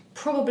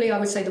 probably I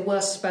would say the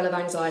worst spell of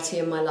anxiety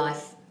in my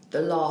life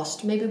the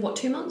last, maybe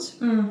 2 months?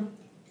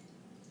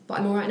 But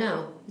I'm all right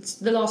now. It's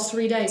the last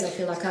 3 days I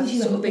feel like I've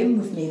You sort of haven't been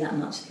with me that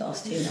much the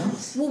last 2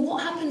 months. Well,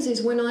 what happens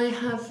is when our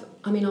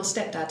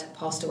stepdad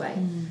passed away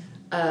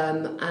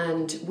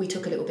and we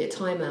took a little bit of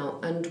time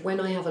out, and when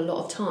I have a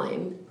lot of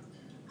time,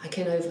 I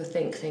can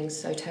overthink things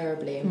so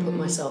terribly and put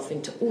myself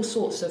into all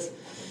sorts of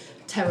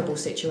terrible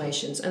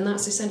situations, and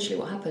that's essentially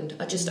what happened.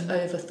 I just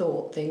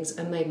overthought things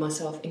and made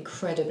myself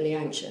incredibly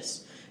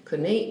anxious.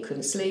 Couldn't eat,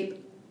 couldn't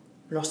sleep,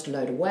 lost a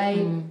load of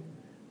weight,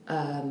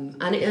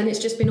 and it's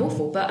just been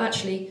awful. But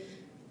actually,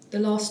 the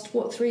last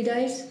 3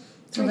 days.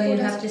 Although you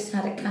have just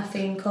had a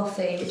caffeine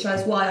coffee, which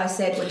is why I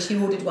said when she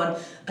ordered one,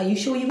 are you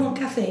sure you want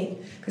caffeine?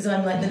 Because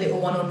I'm like the little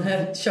one on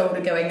her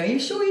shoulder going, are you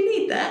sure you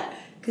need that?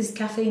 Because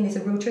caffeine is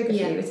a real trigger for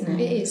you, isn't it?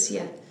 It is,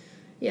 yeah.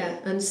 Yeah,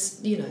 and,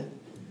 you know,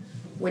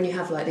 when you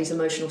have, like, these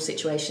emotional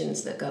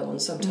situations that go on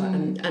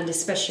sometimes, and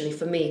especially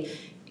for me,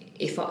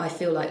 if I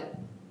feel like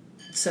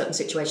certain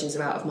situations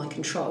are out of my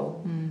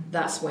control,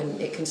 that's when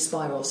it can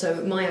spiral.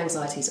 So my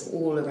anxiety is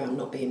all around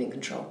not being in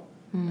control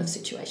of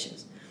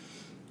situations.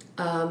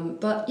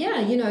 But, yeah,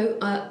 you know,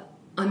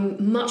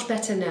 I'm much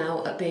better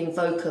now at being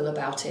vocal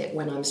about it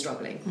when I'm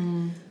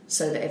struggling,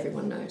 so that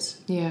everyone knows.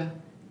 Yeah.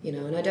 You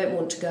know, and I don't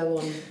want to go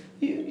on...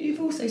 You've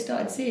also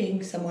started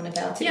seeing someone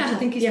about it, which I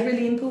think is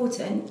really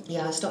important.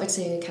 Yeah, I started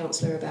seeing a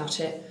counsellor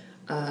about it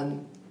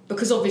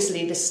because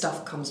obviously this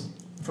stuff comes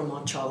from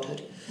our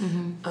childhood.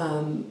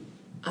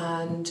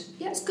 And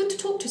yeah, it's good to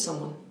talk to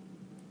someone.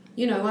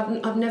 You know,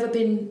 I've never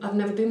been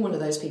one of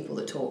those people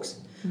that talks.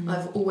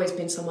 I've always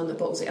been someone that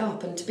bottles it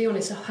up. And to be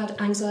honest, I've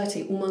had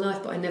anxiety all my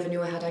life, but I never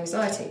knew I had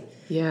anxiety.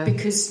 Yeah.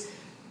 Because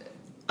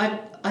I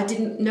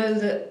didn't know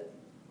that.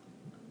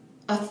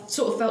 I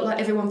sort of felt like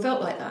everyone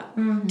felt like that.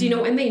 Do you know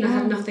what I mean? I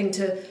had nothing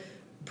to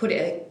put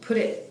it.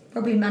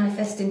 Probably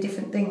manifest in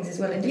different things as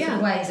well, in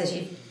different ways as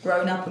you've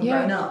grown up and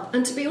grown up.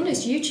 And to be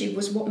honest, YouTube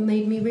was what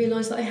made me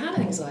realise that I had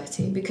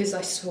anxiety, because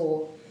I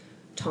saw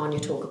Tanya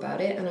talk about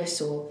it and I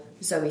saw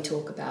Zoe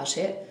talk about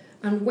it.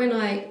 And when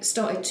I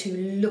started to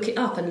look it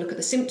up and look at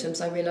the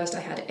symptoms, I realised I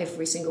had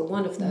every single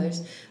one of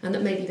those, and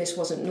that maybe this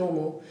wasn't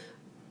normal.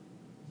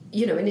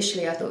 You know,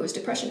 initially I thought it was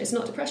depression. It's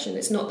not depression.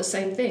 It's not the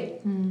same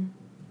thing.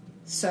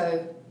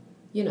 So,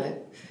 you know,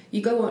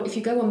 if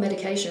you go on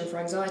medication for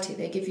anxiety,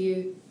 they give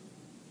you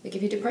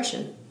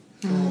depression.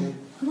 I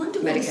wonder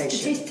what the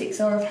statistics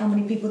are of how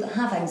many people that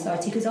have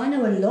anxiety, because I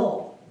know a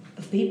lot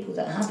of people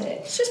that have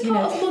it. It's just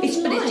part of modern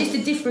life. But it's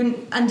just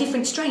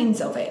different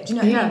strains of it. Do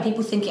you know what I mean?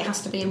 People think it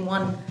has to be in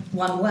one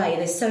way.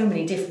 There's so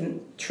many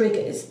different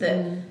triggers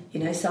that, you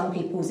know, some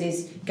people's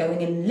is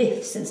going in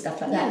lifts and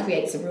stuff like that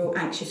creates a real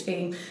anxious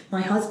feeling.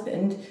 My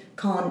husband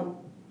can't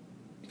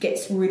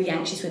gets really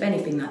anxious with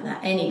anything like that,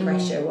 any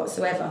pressure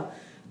whatsoever.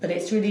 But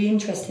it's really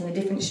interesting, the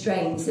different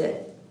strains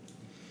that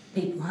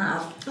people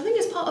have. I think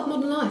it's part of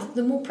modern life.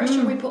 The more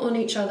pressure we put on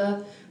each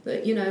other,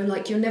 that, you know,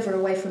 like you're never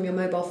away from your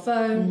mobile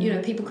phone, you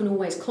know, people can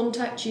always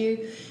contact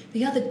you.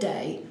 The other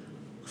day,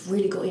 I've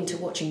really got into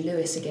watching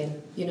Lewis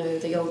again, you know,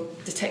 the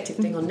old detective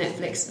thing on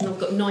Netflix, and I've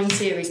got 9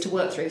 series to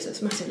work through, so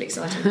it's massively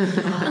exciting.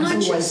 And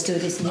it's always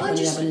good, isn't it, when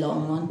you have a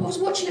long one? I was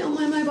watching it on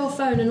my mobile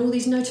phone and all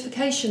these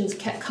notifications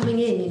kept coming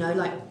in, you know,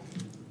 like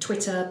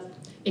Twitter,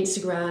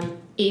 Instagram,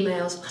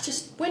 emails. I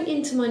just went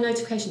into my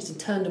notifications and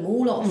turned them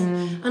all off,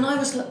 and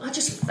I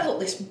just felt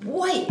this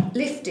weight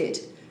lifted,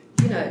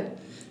 you know.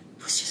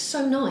 It was just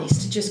so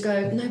nice to just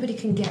go, nobody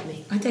can get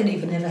me. I don't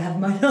even ever have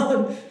mine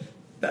on,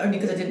 but only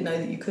because I didn't know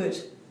that you could.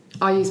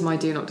 I use my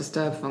do not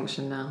disturb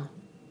function now.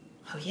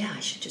 Oh yeah,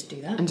 I should just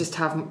do that. And just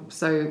have,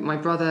 so my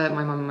brother,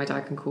 my mum and my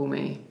dad can call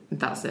me.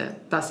 That's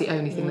it. That's the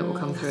only thing that will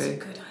come through.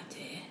 That's a good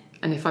idea.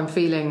 And if I'm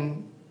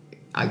feeling,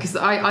 because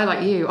I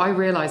like you, I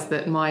realise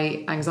that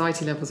my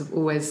anxiety levels have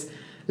always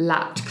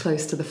lapped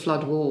close to the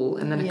flood wall,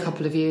 and then a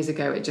couple of years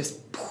ago it just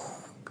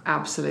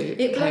absolute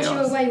It blows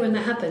chaos. you away when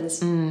that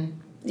happens,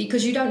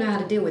 because you don't know how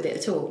to deal with it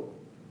at all.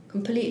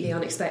 Completely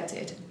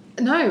unexpected.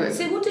 No.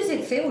 So what does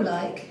it feel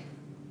like,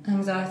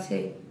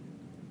 anxiety?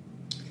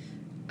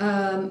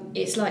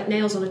 It's like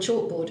nails on a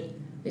chalkboard.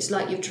 It's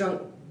like you've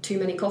drunk too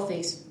many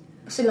coffees.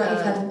 So like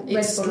you've had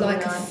Red it's Bull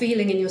like all a night.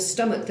 feeling in your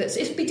stomach that's,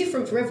 it'd be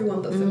different for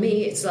everyone, but for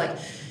me it's like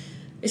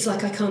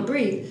I can't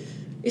breathe.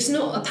 It's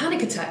not a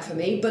panic attack for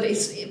me, but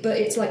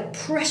it's like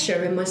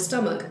pressure in my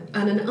stomach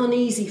and an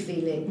uneasy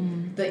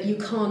feeling that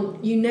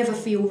you never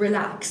feel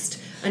relaxed,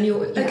 and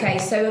you're Okay,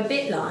 so a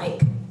bit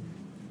like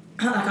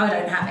I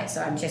don't have it,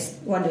 so I'm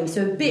just wondering.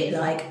 So a bit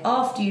like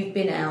after you've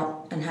been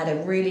out and had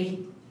a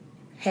really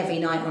heavy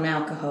night on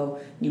alcohol,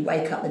 you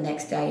wake up the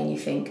next day and you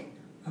think,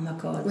 oh my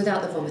God.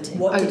 without the vomiting.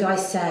 What did I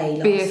say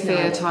last Beer night?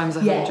 fear times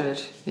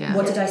 100. Yeah.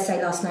 What did I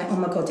say last night? Oh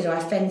my God, did I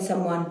offend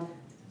someone?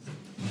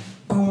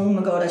 Oh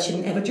my God, I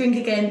shouldn't ever drink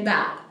again.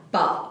 That,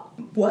 but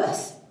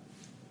worse.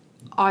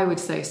 I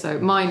would say so.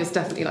 Mine is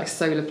definitely like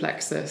solar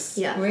plexus.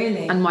 Yeah.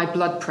 Really? And my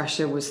blood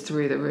pressure was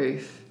through the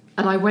roof.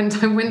 And I went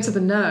to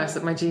the nurse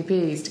at my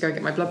GP's to go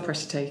get my blood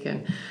pressure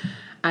taken.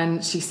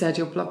 And she said,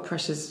 your blood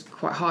pressure's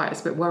quite high,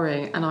 it's a bit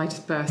worrying. And I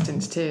just burst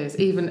into tears.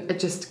 Even a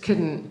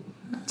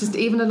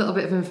little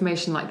bit of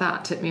information like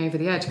that tipped me over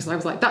the edge, because I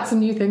was like, that's a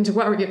new thing to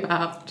worry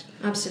about.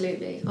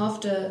 Absolutely.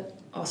 After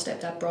our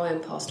stepdad Brian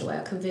passed away,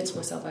 I convinced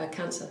myself I had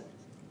cancer.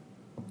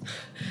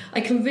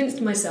 I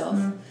convinced myself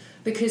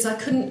because I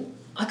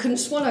couldn't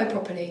swallow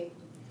properly.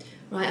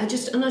 Right? I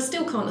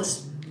still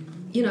can't,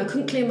 you know, I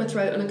couldn't clear my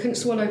throat and I couldn't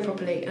swallow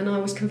properly, and I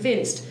was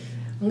convinced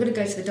I'm going to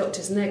go to the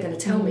doctors and they're going to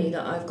tell me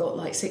that I've got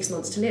like 6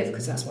 months to live,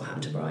 because that's what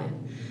happened to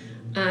Brian.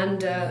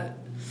 And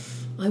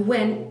I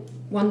went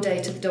one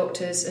day to the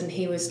doctors and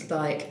he was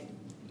like,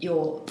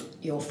 you're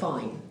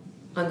fine.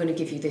 I'm going to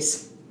give you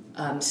this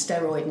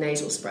steroid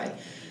nasal spray.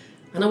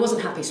 And I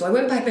wasn't happy, so I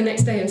went back the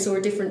next day and saw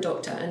a different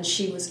doctor, and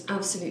she was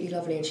absolutely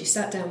lovely, and she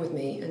sat down with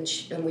me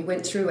and we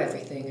went through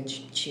everything, and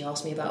she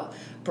asked me about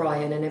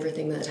Brian and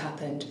everything that had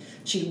happened.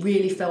 She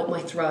really felt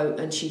my throat,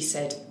 and she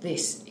said,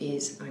 this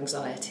is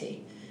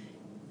anxiety.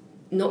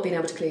 Not being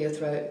able to clear your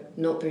throat,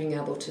 not being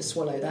able to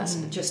swallow, that's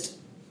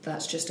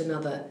just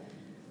another,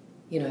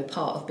 you know,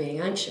 part of being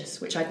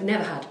anxious, which I'd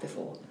never had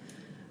before.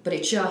 But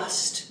it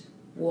just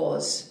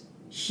was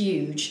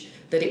huge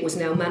that it was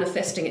now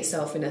manifesting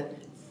itself in a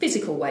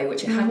physical way,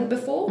 which it hadn't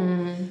before.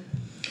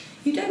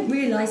 You don't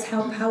realise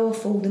how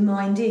powerful the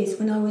mind is.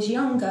 When I was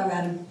younger,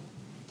 I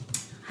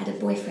had a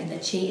boyfriend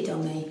that cheated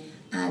on me,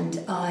 and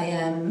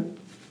I've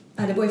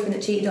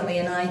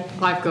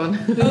gone.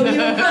 Oh,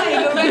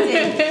 you're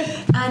ready.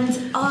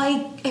 And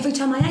every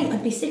time I ate,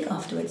 I'd be sick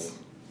afterwards.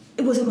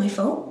 It wasn't my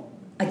fault.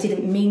 I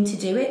didn't mean to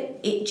do it.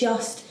 It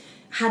just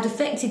had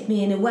affected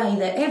me in a way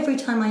that every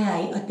time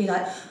I ate, I'd be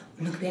like,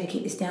 I'm not going to be able to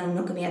keep this down, I'm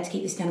not going to be able to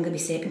keep this down, I'm going to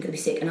be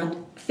sick, and I'd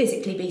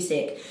physically be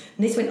sick.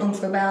 And this went on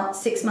for about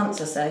 6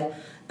 months or so.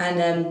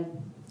 And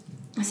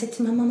I said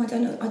to my mum, I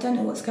don't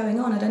know what's going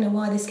on, I don't know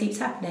why this keeps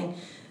happening.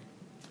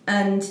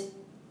 And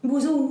it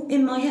was all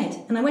in my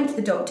head. And I went to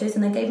the doctors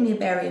and they gave me a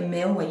barium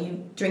meal where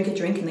you drink a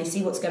drink and they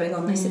see what's going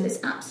on. They said,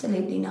 there's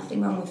absolutely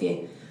nothing wrong with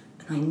you.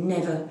 And I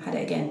never had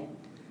it again.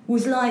 It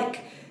was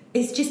like,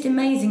 it's just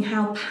amazing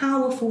how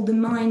powerful the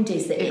mind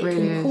is, that it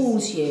really can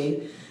cause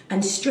you,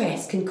 and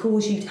stress can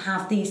cause you to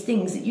have these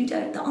things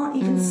that aren't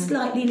even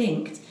slightly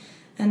linked.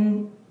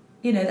 And,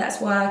 you know, that's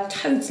why I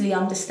totally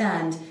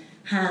understand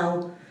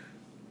how,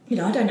 you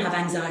know, I don't have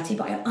anxiety,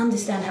 but I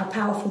understand how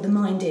powerful the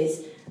mind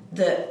is,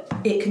 that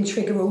it can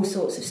trigger all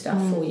sorts of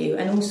stuff for you,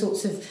 and all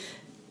sorts of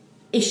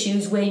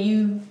issues where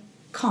you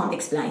can't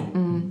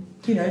explain.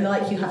 You know,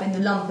 like you having the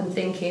lump and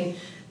thinking,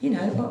 you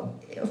know, well,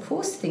 of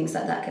course things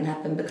like that can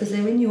happen because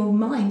they're in your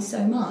mind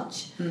so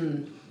much.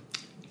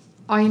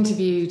 I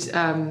interviewed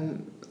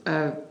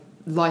a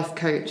life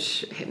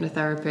coach,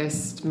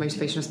 hypnotherapist,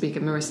 motivational speaker,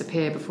 Marissa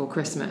Peer, before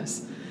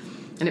Christmas.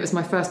 And it was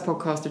my first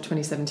podcast of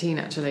 2017,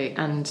 actually.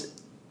 And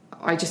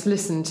I just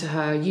listened to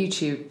her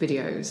YouTube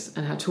videos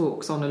and her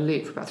talks on a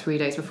loop for about 3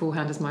 days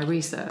beforehand as my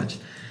research.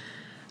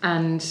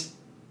 And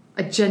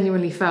I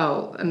genuinely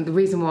felt, and the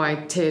reason why I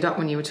teared up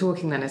when you were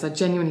talking then is I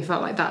genuinely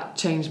felt like that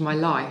changed my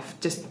life,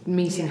 just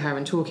meeting her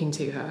and talking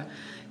to her.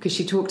 Because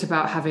she talked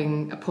about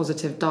having a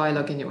positive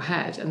dialogue in your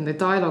head, and the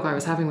dialogue I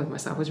was having with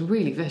myself was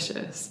really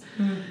vicious.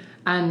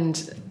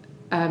 And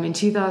in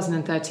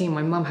 2013,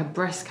 my mum had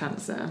breast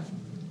cancer,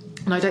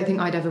 and I don't think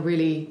I'd ever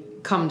really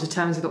come to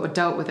terms with it or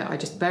dealt with it. I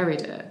just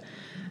buried it.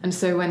 And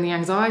so when the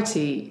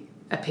anxiety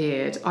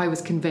appeared, I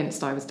was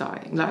convinced I was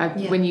dying.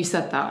 When you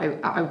said that,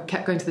 I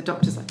kept going to the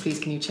doctors, like, please,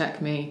 can you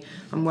check me?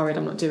 I'm worried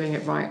I'm not doing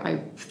it right. I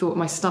thought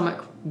my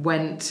stomach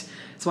went,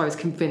 so I was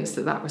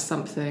convinced that was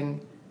something,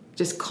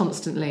 just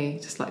constantly,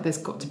 just like, there's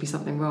got to be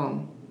something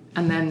wrong.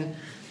 And then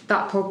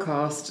that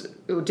podcast,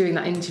 or doing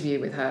that interview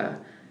with her,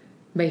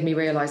 made me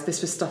realise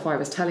this was stuff I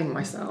was telling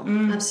myself.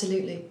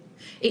 Absolutely.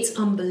 It's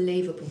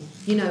unbelievable.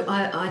 You know,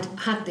 I'd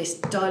had this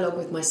dialogue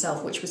with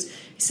myself, which was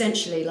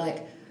essentially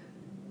like,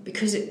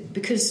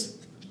 because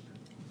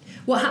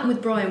what happened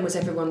with Brian was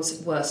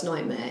everyone's worst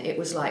nightmare. It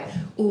was like,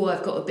 oh,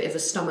 I've got a bit of a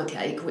stomach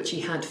ache, which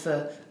he had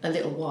for a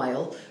little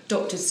while.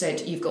 Doctors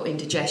said, you've got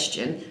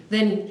indigestion.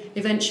 Then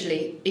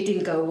eventually it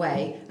didn't go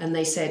away, and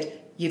they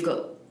said, you've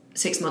got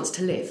 6 months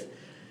to live.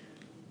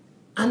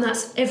 And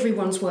that's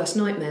everyone's worst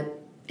nightmare,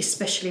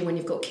 especially when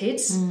you've got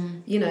kids,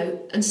 you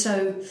know. And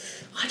so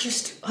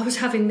I was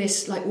having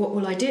this, like, what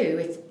will I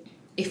do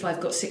if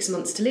I've got 6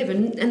 months to live?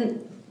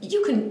 And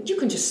you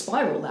can just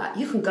spiral that.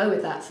 You can go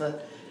with that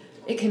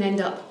it can end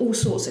up all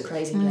sorts of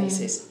crazy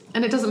places.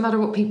 And it doesn't matter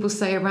what people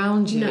say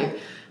around you. No.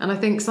 And I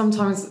think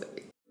sometimes...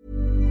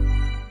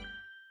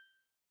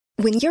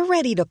 When you're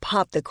ready to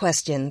pop the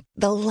question,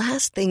 the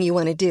last thing you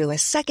want to do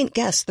is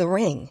second-guess the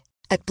ring.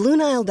 At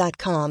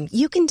BlueNile.com,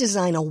 you can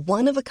design a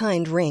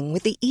one-of-a-kind ring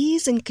with the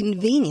ease and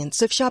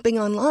convenience of shopping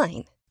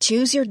online.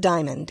 Choose your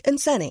diamond and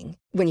setting.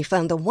 When you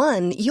find the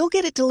one, you'll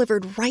get it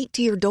delivered right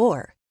to your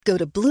door. Go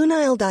to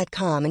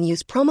BlueNile.com and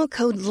use promo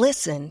code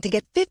LISTEN to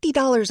get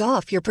 $50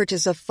 off your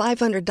purchase of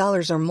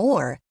 $500 or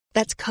more.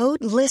 That's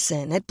code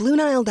LISTEN at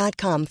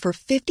BlueNile.com for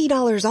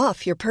 $50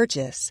 off your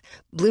purchase.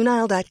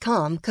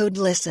 BlueNile.com, code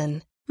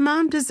LISTEN.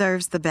 Mom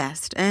deserves the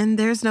best, and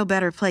there's no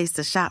better place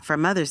to shop for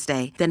Mother's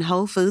Day than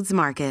Whole Foods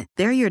Market.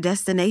 They're your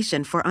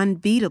destination for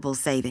unbeatable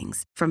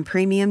savings, from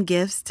premium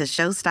gifts to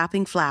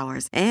show-stopping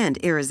flowers and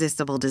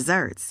irresistible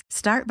desserts.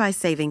 Start by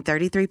saving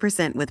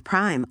 33% with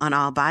Prime on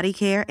all body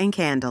care and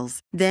candles.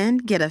 Then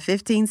get a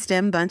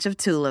 15-stem bunch of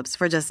tulips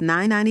for just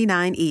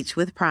 $9.99 each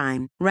with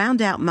Prime.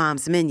 Round out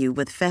Mom's menu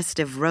with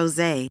festive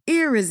rosé,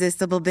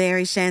 irresistible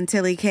berry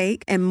chantilly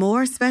cake, and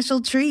more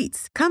special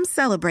treats. Come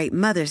celebrate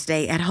Mother's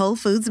Day at Whole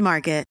Foods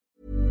Market.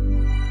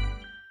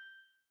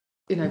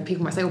 You know,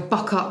 people might say, oh,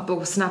 buck up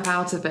or snap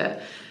out of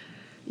it.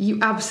 You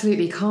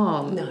absolutely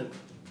can't. No.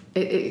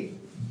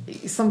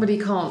 Somebody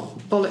can't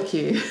bollock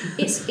you.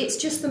 It's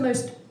just the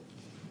most...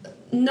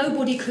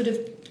 Nobody could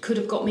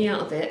have got me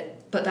out of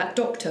it, but that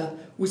doctor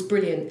was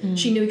brilliant.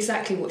 She knew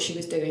exactly what she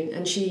was doing,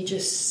 and she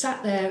just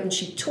sat there and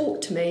she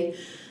talked to me,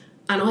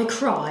 and I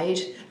cried,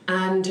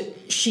 and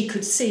she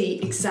could see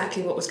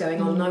exactly what was going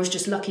on, and I was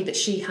just lucky that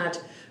she had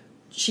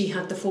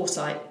the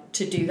foresight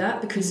to do that,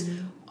 because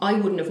I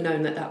wouldn't have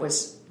known that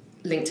was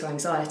linked to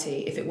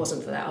anxiety. If it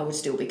wasn't for that, I would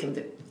still be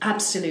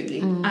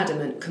absolutely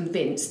adamant,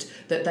 convinced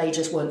that they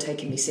just weren't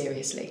taking me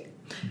seriously.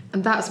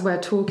 And that's where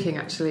talking,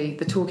 actually,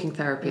 the talking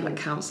therapy, like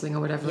counselling or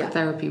whatever,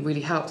 therapy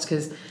really helps,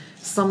 because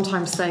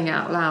sometimes saying it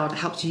out loud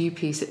helps you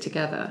piece it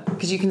together.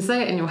 Because you can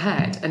say it in your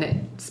head and it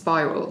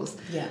spirals.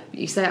 Yeah. But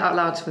you say it out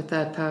loud to a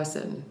third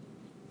person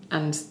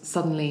and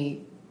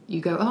suddenly you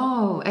go,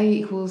 oh,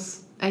 A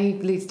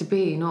leads to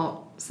B,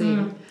 not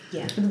C.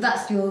 Yeah. But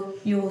that's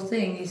your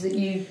thing, is that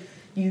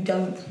you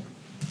don't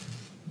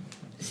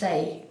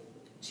say,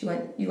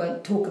 you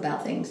won't talk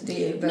about things, do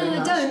you? Very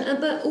much. I don't.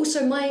 But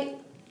also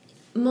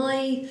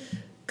my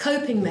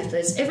coping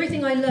methods,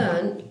 everything I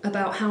learned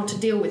about how to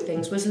deal with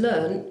things was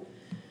learned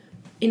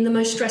in the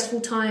most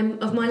stressful time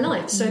of my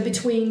life. So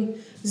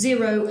between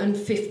 0 and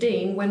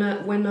 15, when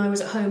I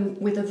was at home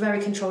with a very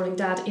controlling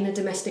dad in a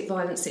domestic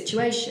violence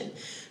situation.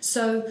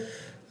 So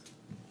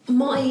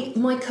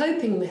my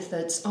coping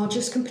methods are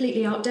just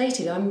completely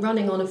outdated. I'm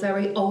running on a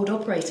very old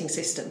operating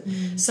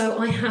system. So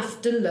I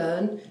have to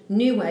learn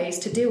new ways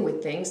to deal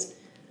with things,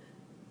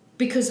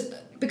 because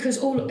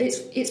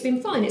it's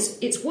been fine.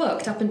 It's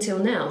worked up until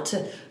now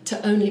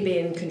to only be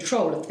in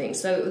control of things.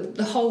 So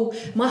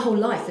my whole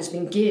life has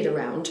been geared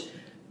around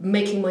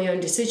making my own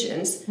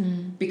decisions,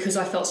 because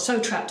I felt so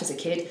trapped as a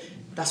kid.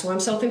 That's why I'm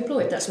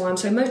self-employed. That's why I'm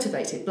so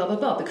motivated, blah, blah,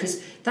 blah,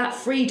 because that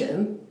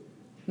freedom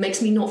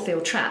makes me not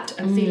feel trapped,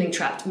 and feeling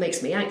trapped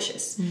makes me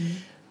anxious.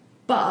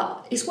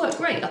 But it's worked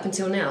great up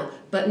until now,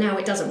 but now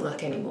it doesn't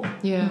work anymore.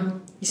 Yeah.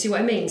 You see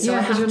what I mean? So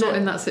because you're not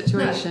in that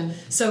situation. No.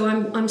 So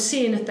I'm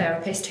seeing a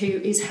therapist who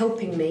is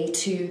helping me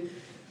to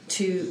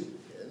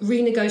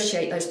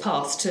renegotiate those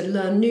paths, to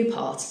learn new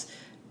paths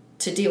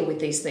to deal with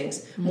these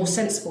things, more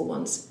sensible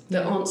ones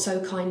that aren't so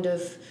kind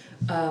of,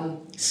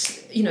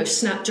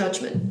 snap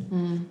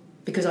judgment.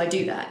 because I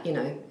do that, you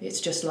know.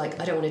 It's just like,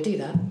 I don't want to do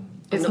that.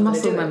 It's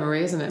muscle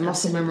memory, isn't it?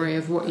 Muscle memory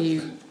of what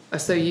you are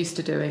so used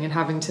to doing and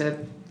having to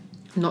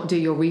not do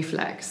your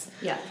reflex.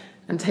 Yeah.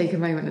 And take a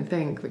moment and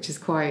think, which is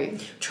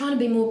quite... Trying to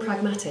be more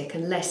pragmatic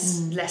and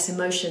less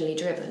emotionally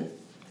driven.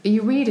 Are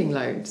you reading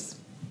loads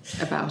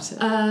about it?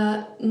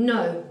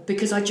 No,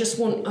 because I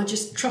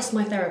just trust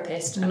my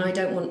therapist and I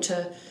don't want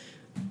to...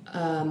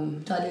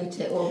 dilute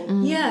it or...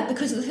 Yeah,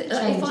 because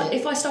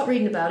if I start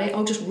reading about it,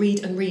 I'll just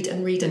read and read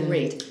and read and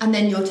read. And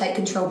then you'll take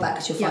control back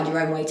because you'll find your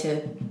own way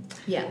to...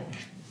 Yeah.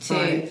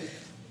 Right.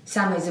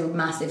 Sam is a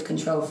massive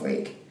control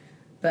freak.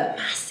 But...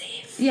 Massive.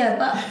 Yeah,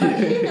 but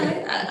you know,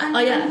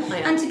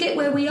 and to get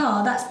where we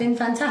are, that's been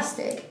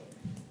fantastic.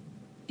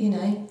 You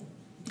know,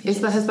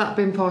 has that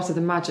been part of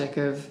the magic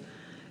of?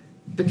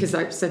 Because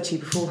I said to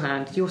you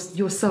beforehand,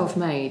 you're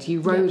self-made.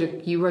 You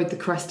rode the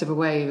crest of a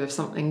wave of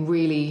something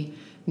really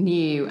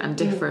new and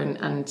different,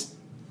 and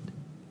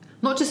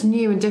not just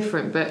new and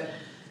different, but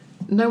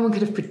no one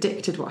could have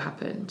predicted what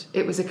happened.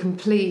 It was a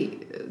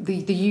complete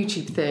the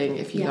YouTube thing,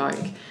 if you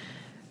like.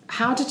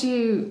 How did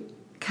you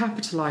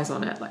capitalise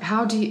on it? Like,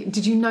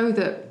 did you know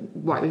that,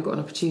 right, we've got an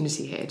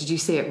opportunity here? Did you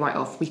see it right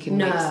off? We can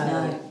make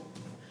No.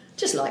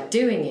 Just like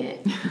doing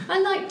it.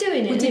 I like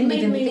doing it. We didn't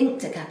even think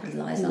to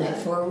capitalise on it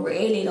for a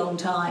really long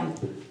time.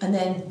 And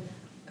then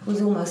it was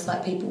almost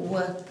like people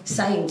were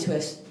saying to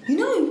us,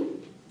 you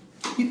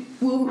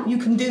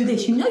can do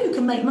this, you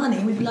can make money.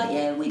 And we'd be like,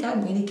 yeah, we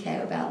don't really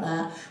care about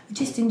that. We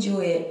just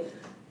enjoy it.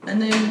 And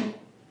then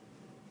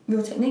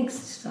Real Techniques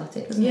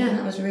started, wasn't it? And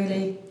that was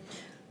really...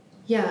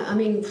 Yeah, I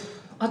mean...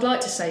 I'd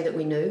like to say that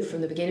we knew from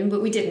the beginning,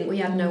 but we didn't. We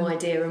had no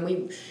idea,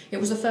 and it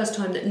was the first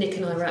time that Nick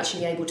and I were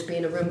actually able to be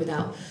in a room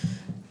without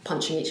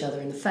punching each other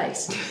in the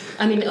face.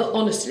 I mean,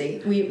 honestly,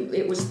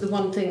 it was the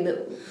one thing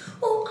that...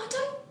 Well,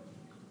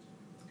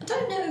 I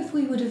don't know if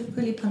we would have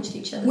really punched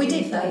each other in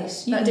the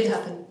face. That did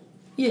happen.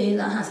 Yeah,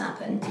 that has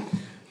happened.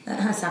 That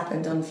has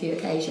happened on a few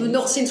occasions. Well,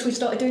 not since we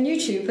started doing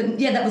YouTube. But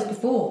yeah, that was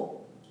before.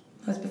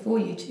 That was before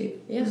YouTube,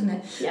 wasn't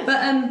it? Yeah. But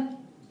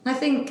I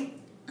think...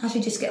 As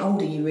you just get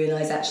older, you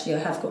realise, actually, I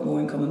have got more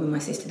in common with my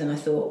sister than I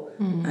thought.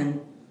 And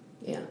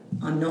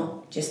I'm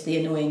not just the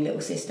annoying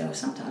little sister.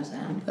 Sometimes I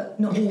am, but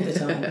not all the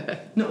time.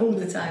 Not all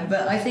the time.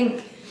 But I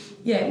think,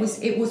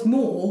 it was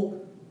more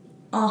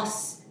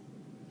us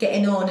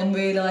getting on and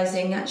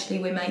realising, actually,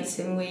 we're mates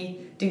and we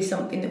do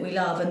something that we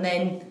love. And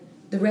then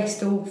the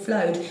rest all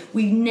flowed.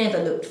 We never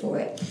looked for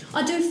it.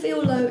 I do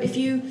feel, though, if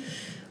you...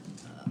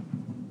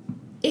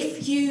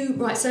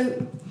 Right,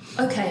 so...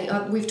 Okay,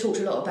 we've talked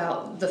a lot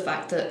about the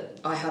fact that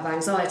I have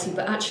anxiety,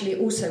 but actually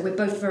also we're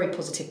both very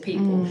positive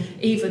people,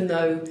 even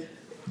though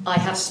I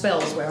have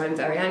spells where I'm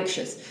very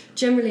anxious.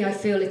 Generally, I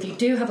feel if you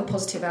do have a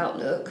positive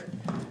outlook,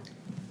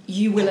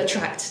 you will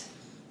attract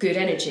good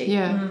energy.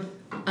 Yeah.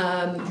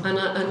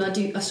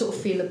 I sort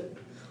of feel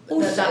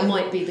that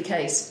might be the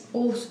case.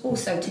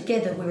 Also,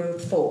 together we're a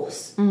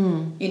force.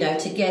 You know,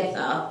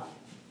 together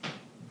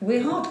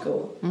we're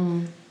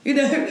hardcore. You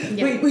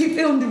know, we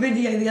filmed a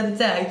video the other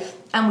day,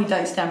 and we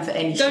don't stand for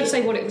any shit. Don't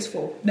say what it was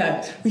for.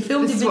 No, we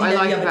filmed a video the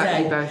other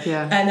day. You both,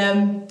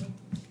 and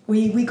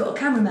we got a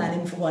cameraman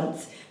in for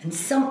once, and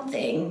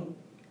something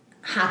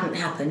hadn't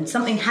happened.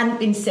 Something hadn't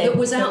been said. It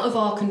was out of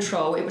our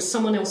control. It was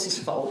someone else's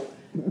fault,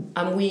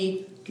 and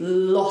we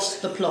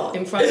lost the plot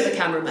in front of the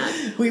cameraman.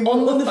 We were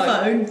on the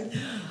phone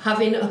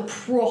having a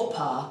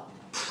proper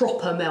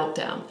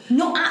meltdown.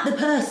 Not at the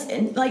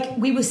person. Like,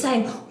 we were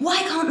saying, why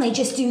can't they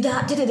just do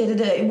that?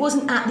 It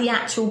wasn't at the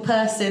actual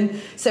person,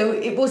 so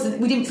it wasn't.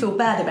 We didn't feel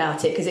bad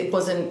about it because it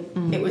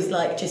wasn't. It was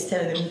like just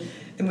telling him.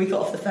 And we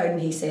got off the phone,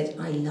 and he said,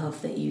 "I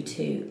love that you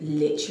two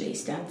literally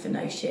stand for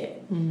no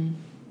shit." And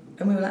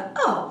we were like,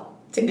 "Oh."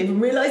 Didn't even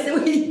realise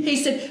that we... He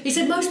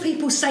said, most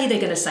people say they're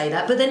going to say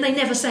that, but then they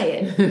never say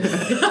it.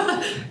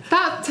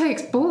 That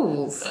takes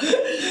balls.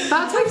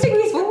 That takes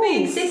balls. balls.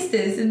 Being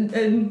sisters,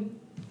 and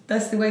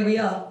that's the way we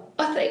are.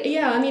 I think,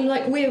 I mean,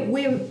 like,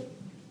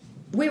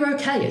 we're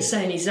okay at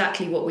saying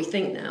exactly what we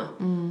think now.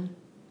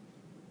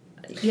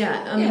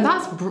 Yeah, I mean...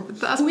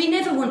 That's... We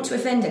never want to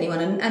offend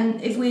anyone,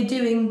 and if we're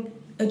doing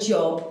a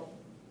job,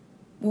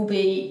 we'll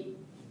be...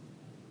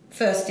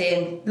 first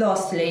in,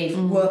 last to leave,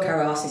 work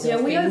our asses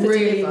off. We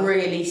really,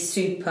 really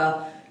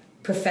super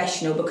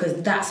professional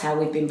because that's how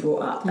we've been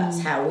brought up. That's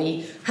how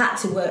we had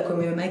to work when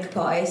we were makeup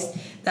artists.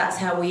 That's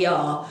how we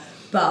are.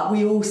 But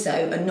we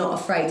also are not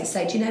afraid to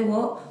say, do you know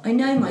what? I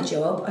know my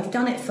job. I've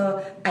done it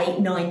for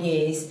 8-9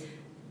 years.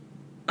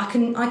 I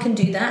can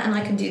do that, and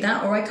I can do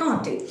that, or I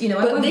can't do. You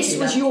know, but this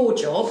was your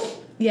job.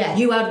 Yeah,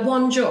 you had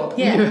one job.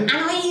 Yeah, and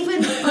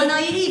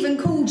I even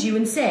called you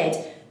and said,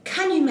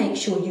 can you make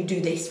sure you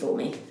do this for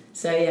me?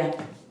 So yeah,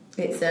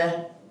 it's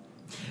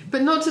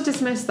But not to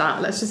dismiss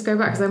that, let's just go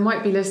back, because there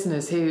might be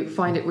listeners who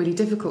find it really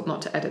difficult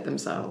not to edit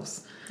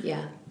themselves.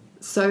 Yeah.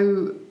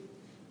 So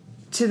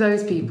to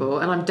those people,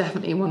 and I'm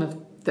definitely one of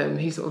them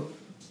who sort of,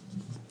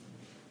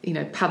 you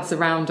know, pads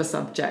around a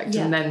subject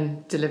and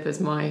then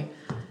delivers my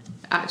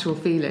actual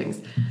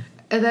feelings.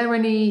 Are there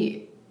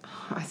any,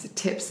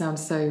 tips sound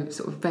so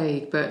sort of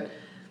vague, but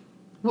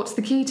what's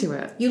the key to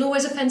it? You'll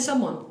always offend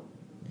someone.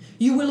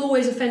 You will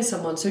always offend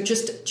someone, so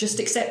just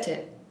accept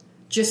it.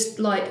 Just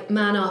like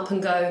man up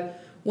and go,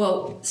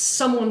 well,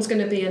 someone's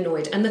going to be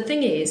annoyed. And the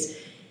thing is,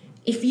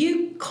 if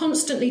you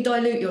constantly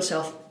dilute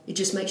yourself, it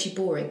just makes you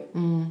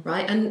boring,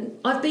 right? And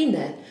I've been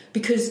there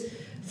because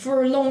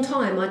for a long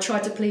time I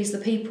tried to please the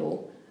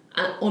people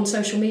on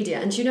social media,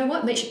 and do you know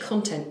what? It makes your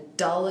content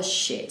dull as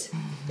shit.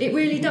 It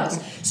really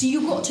does. So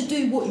you've got to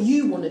do what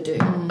you want to do,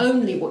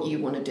 only what you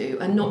want to do,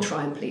 and not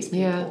try and please people.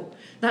 Yeah.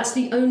 That's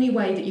the only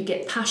way that you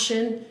get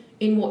passion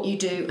in what you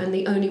do, and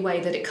the only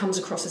way that it comes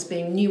across as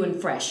being new and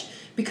fresh,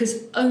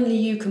 because only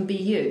you can be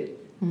you.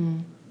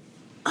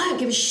 I don't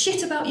give a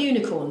shit about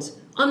unicorns.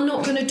 I'm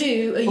not going to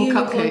do a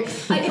unicorn.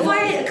 If I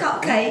ate a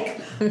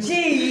cupcake,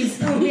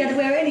 jeez, I wouldn't be able to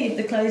wear any of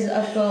the clothes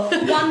that I've got.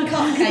 One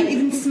cupcake,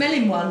 even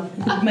smelling one,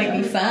 would make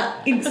me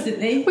fat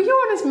instantly. Well, you're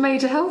on a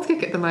major health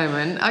kick at the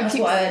moment. That's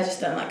why I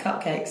just don't like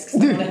cupcakes,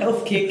 because I'm on a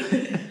health kick.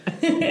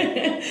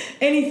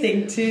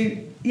 Anything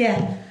to,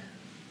 yeah.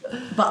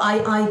 But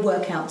I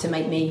work out to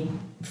make me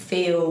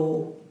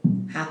feel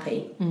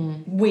happy.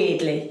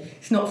 Weirdly.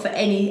 It's not for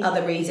any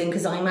other reason,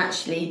 because I'm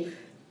actually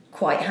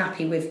quite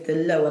happy with the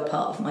lower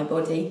part of my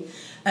body,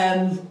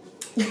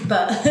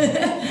 but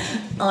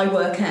I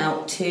work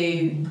out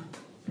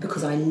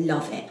because I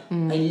love it.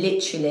 I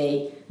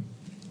literally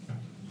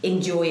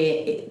enjoy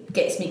it. It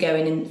gets me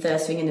going in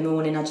first thing in the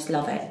morning. I just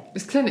love it.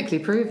 It's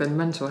clinically proven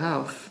mental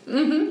health.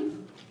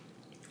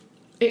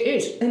 It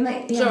is.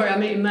 Sorry,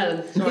 I'm eating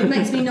melon. It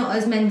makes me not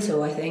as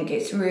mental, I think.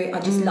 It's really, I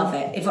just love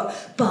it.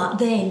 But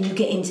then you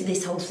get into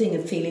this whole thing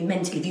of feeling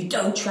mental if you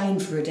don't train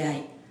for a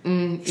day.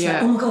 Like,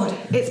 oh my God.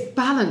 It's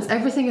balance.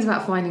 Everything is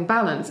about finding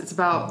balance. It's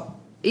about,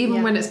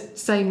 even when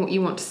it's saying what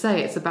you want to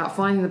say, it's about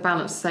finding the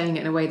balance, saying it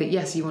in a way that,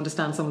 yes, you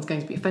understand someone's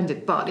going to be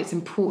offended, but it's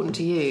important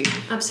to you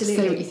to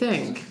say what you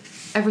think.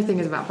 Everything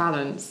is about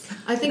balance.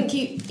 I think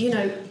you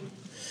know,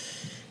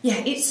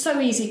 it's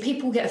so easy.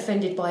 People get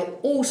offended by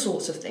all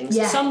sorts of things.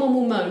 Yeah. Someone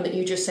will moan that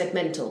you just said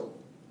mental.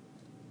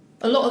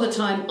 A lot of the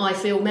time I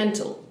feel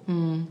mental.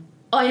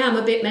 I am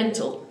a bit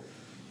mental.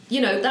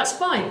 You know, that's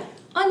fine.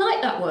 I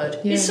like that word.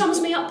 Yeah. It sums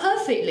me up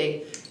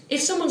perfectly. If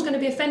someone's going to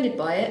be offended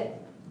by it,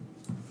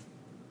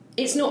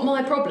 it's not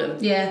my problem.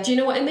 Yeah. Do you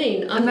know what I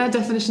mean? And their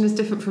definition is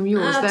different from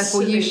yours. Absolutely.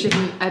 Therefore, you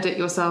shouldn't edit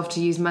yourself to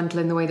use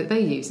mental in the way that they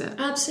use it.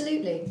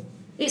 Absolutely.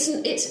 It's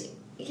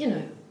you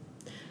know,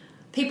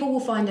 people will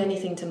find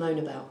anything to moan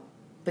about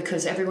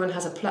because everyone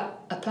has a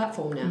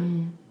platform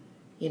now,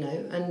 you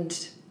know,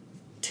 and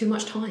too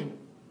much time.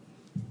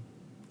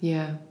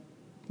 Yeah.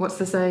 What's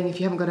the saying?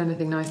 If you haven't got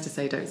anything nice to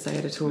say, don't say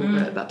it at all.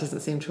 But that doesn't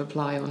seem to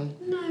apply on.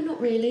 No,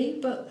 not really.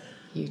 But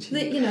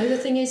YouTube. You know, the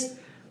thing is,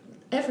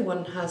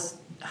 everyone has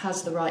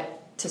the right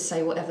to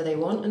say whatever they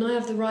want, and I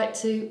have the right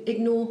to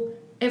ignore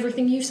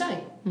everything you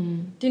say.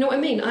 Do you know what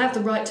I mean? I have the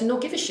right to not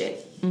give a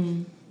shit.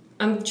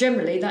 And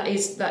generally, that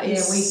is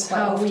we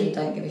quite often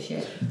don't give a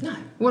shit. No.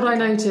 What I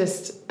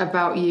noticed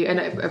about you, and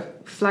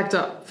it flagged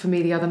up for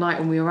me the other night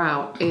when we were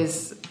out,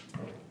 is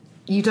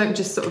you don't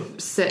just sort of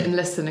sit and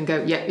listen and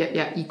go,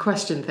 yeah. You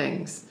question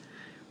things,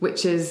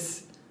 which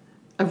is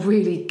a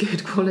really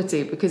good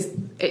quality, because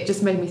it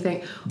just made me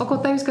think, oh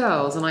God, those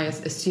girls, and I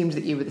assumed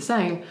that you were the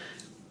same,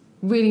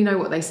 really know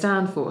what they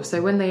stand for.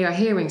 So when they are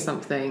hearing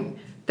something,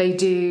 they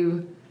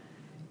do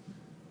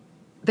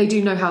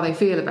know how they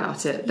feel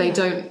about it. They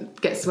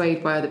don't get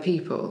swayed by other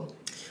people.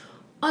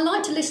 I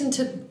like to listen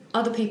to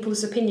other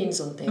people's opinions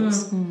on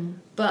things,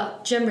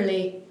 but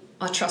generally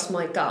I trust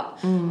my gut.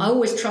 I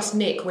always trust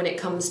Nick when it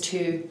comes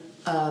to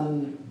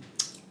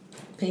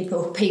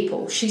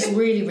people. She's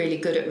really, really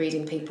good at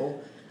reading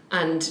people,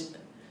 and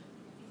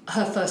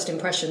her first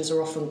impressions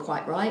are often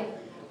quite right,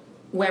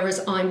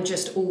 whereas I'm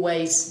just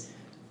always,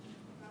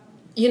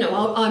 you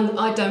know,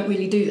 I don't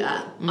really do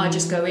that. I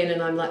just go in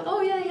and I'm like,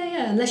 oh yeah.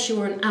 Unless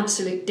you're an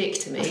absolute dick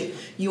to me,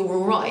 you're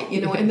all right.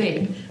 You know what I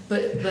mean?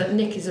 But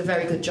Nick is a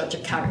very good judge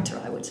of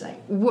character, I would say.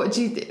 What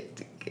do you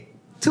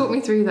talk me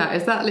through that?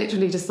 Is that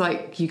literally just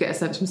like you get a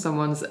sense from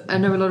someone's? I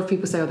know a lot of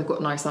people say, oh, they've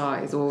got nice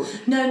eyes, or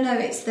no,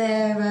 it's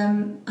their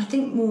I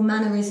think more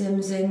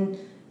mannerisms, and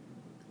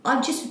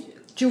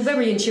you're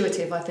very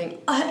intuitive, I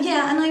think.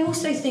 Yeah, and I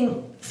also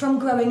think from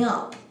growing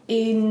up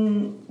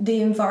in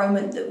the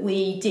environment that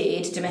we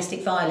did,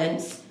 domestic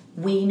violence,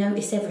 we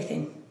notice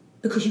everything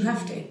because you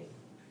have to.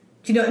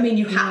 Do you know what I mean?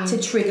 You had to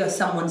trigger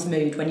someone's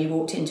mood when you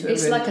walked into a room.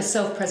 It's like a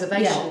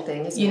self-preservation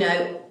thing, isn't it? You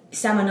know,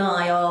 Sam and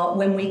I are,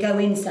 when we go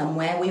in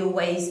somewhere, we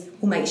always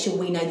will make sure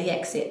we know the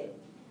exit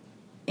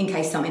in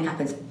case something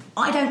happens.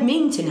 I don't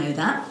mean to know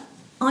that.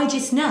 I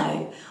just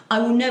know. I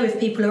will know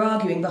if people are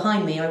arguing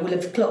behind me. I will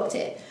have clocked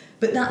it.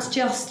 But that's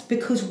just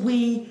because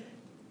we,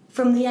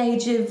 from the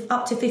age of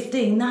up to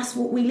 15, that's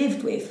what we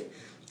lived with.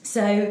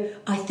 So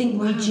I think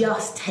we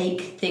just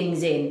take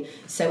things in.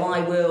 So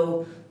I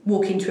will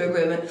walk into a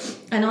room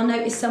and I'll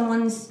notice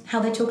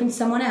how they're talking to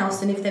someone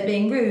else, and if they're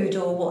being rude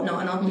or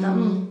whatnot, and I'll be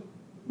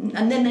like,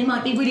 and then they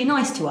might be really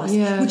nice to us,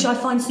 which I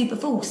find super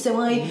false. So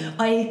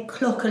I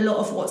clock a lot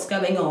of what's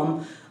going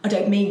on. I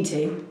don't mean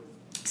to,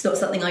 It's not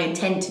something I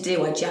intend to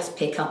do. I just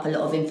pick up a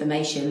lot of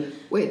information.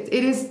 It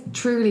is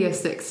truly a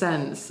sixth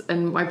sense.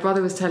 And my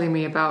brother was telling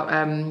me about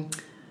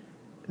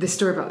this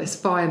story about this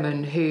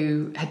fireman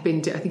who had been,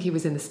 I think he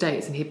was in the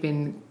States, and he'd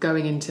been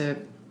going into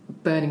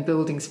burning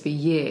buildings for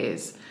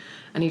years.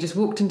 And he just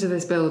walked into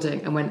this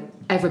building and went,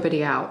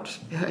 everybody out.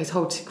 His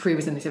whole crew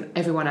was in this,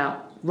 everyone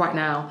out right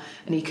now.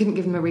 And he couldn't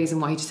give them a reason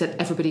why. He just said,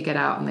 everybody get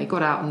out. And they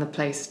got out and the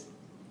place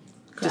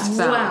just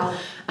fell. Wow.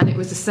 And it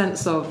was a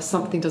sense of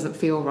something doesn't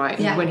feel right.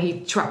 And Yeah. when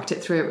he tracked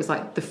it through, it was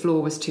like the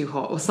floor was too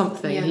hot or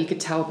something. And he could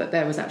tell that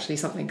there was actually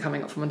something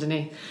coming up from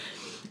underneath.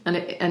 And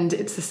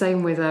it's the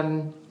same with,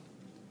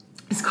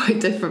 it's quite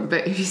different,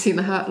 but have you seen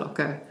The Hurt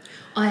Locker?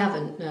 I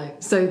haven't, no.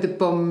 So the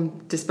bomb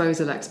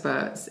disposal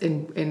experts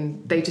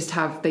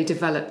they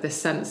develop this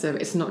sense of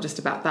it's not just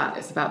about that,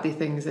 it's about the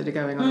things that are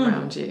going on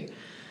around you.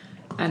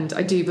 And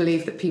I do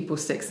believe that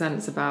people's sixth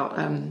sense about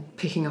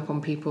picking up on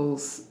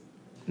people's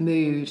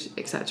mood,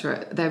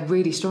 etc., they're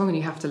really strong, and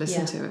you have to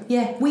listen to it.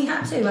 Yeah, we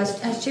had to,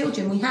 as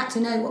children, we had to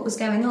know what was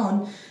going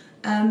on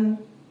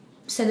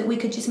so that we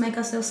could just make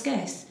ourselves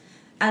scarce.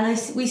 And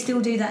we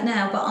still do that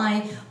now, but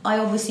I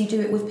obviously do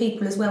it with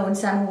people as well. And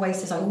Sam always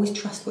says, I always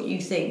trust what you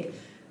think.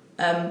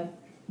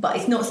 But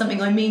it's not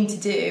something I mean to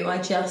do.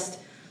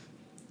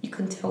 You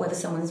can tell whether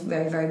someone's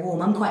very, very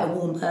warm. I'm quite a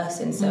warm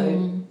person,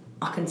 so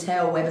I can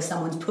tell whether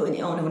someone's putting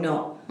it on or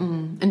not.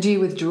 And do you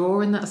withdraw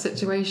in that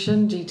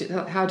situation?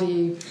 How do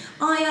you...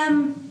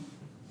 I'm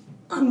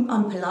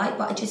polite,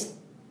 but I just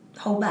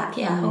hold back.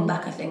 Yeah, hold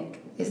back, I think,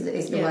 is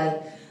the way.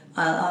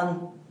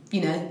 You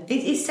know,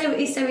 it's so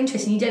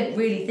interesting. You don't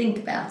really think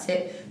about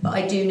it, but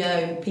I do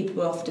know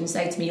people often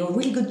say to me, "You're a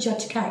really good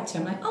judge of character."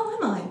 I'm like, "Oh,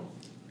 am I?"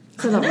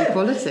 It's a lovely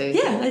quality.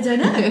 Yeah, I don't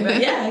know, but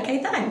yeah,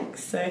 okay,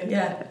 thanks. So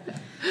yeah,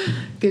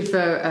 good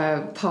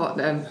for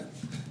partner,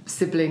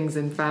 siblings,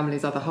 and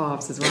families, other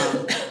halves as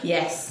well.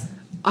 Yes,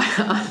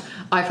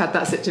 I've had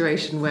that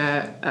situation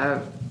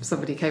where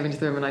somebody came into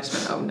the room and I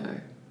just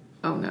went,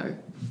 "Oh no."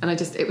 And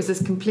it was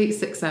this complete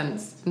sixth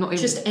sense. Not even,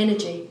 just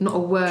energy. Not a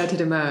word had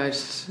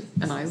emerged,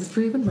 and I was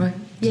proven right.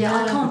 Yeah,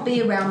 I can't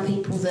be around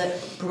people that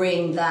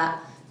bring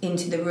that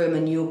into the room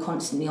and you're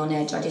constantly on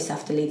edge. I just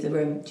have to leave the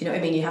room. Do you know what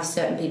I mean? You have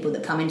certain people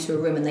that come into a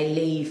room and they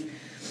leave.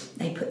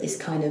 They put this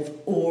kind of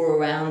aura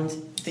around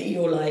that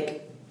you're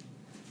like,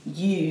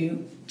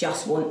 you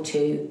just want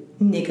to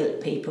niggle at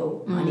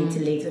people. I need to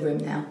leave the room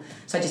now.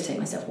 So I just take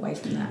myself away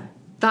from that.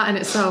 That in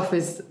itself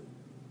is...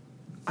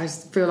 I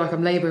feel like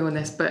I'm labouring on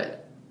this, but...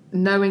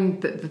 knowing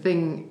that the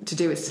thing to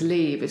do is to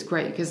leave is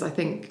great, because I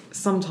think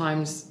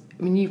sometimes,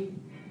 I mean, you've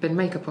been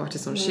makeup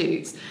artists on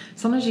shoots,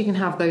 sometimes you can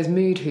have those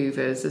mood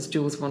hoovers, as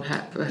Jules von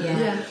Hepp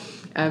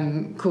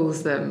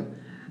calls them,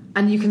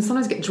 and you can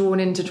sometimes get drawn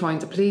into trying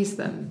to please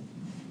them.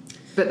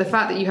 But the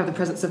fact that you have the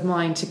presence of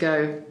mind to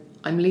go,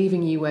 I'm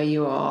leaving you where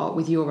you are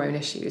with your own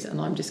issues and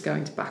I'm just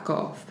going to back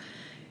off,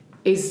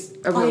 is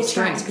a real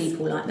strength. I attract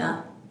people like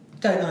that,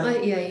 don't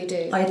I? Yeah, you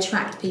do. I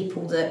attract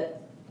people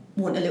that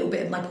want a little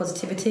bit of my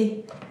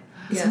positivity.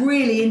 It's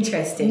really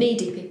interesting.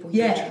 Needy people.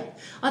 Yeah.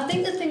 I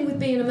think the thing with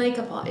being a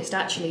makeup artist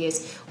actually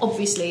is,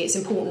 obviously it's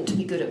important to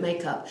be good at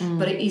makeup,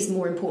 but it is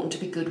more important to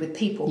be good with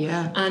people.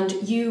 Yeah. And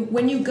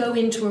when you go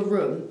into a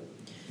room,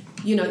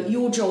 you know,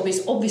 your job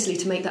is obviously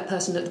to make that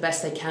person look the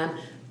best they can,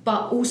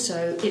 but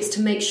also it's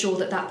to make sure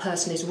that that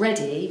person is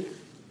ready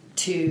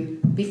to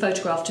be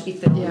photographed, to be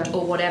filmed,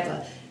 or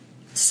whatever.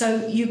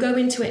 So you go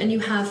into it and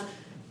you have,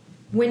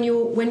 when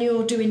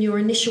you're doing your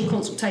initial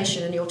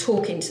consultation and you're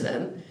talking to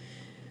them,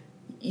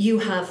 you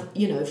have,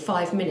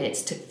 5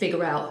 minutes to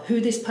figure out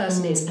who this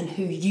person is and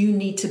who you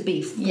need to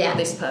be for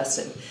this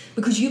person.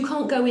 Because you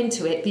can't go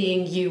into it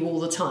being you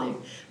all the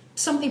time.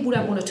 Some people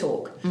don't want to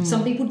talk.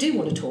 Some people do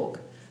want to talk.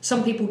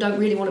 Some people don't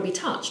really want to be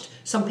touched.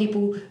 Some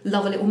people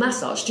love a little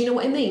massage. Do you know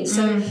what I mean?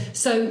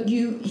 So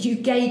you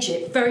gauge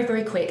it very,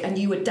 very quick, and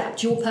you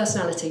adapt your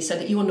personality so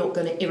that you're not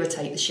going to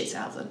irritate the shit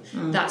out of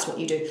them. That's what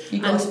you do.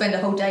 You've got to spend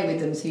a whole day with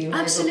them, so you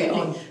might as well get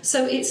on.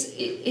 So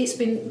it's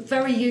been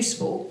very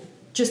useful.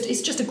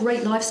 It's just a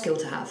great life skill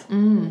to have.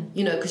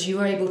 Because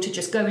you're able to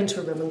just go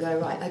into a room and go,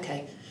 right,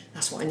 okay,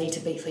 that's what I need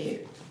to be for you.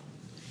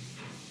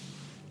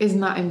 Isn't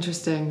that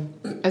interesting?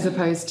 As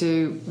opposed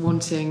to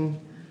wanting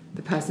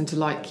the person to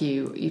like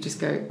you, you just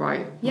go,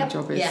 right, my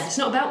job is... Yeah, it's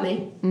not about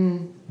me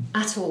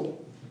at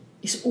all.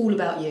 It's all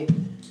about you.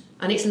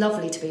 And it's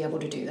lovely to be able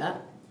to do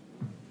that.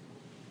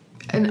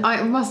 And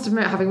I must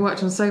admit, having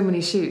worked on so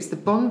many shoots, the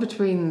bond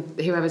between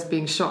whoever's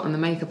being shot and the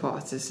makeup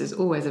artist is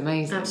always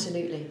amazing.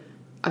 Absolutely.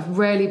 I've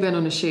rarely been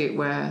on a shoot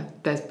where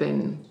they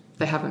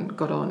haven't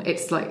got on.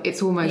 It's like,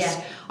 it's almost...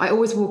 Yeah. I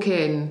always walk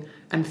in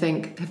and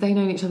think, have they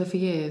known each other for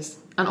years?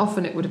 And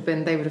often it would have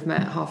been, they would have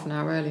met half an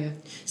hour earlier.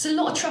 There's a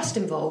lot of trust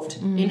involved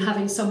in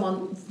having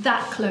someone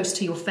that close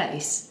to your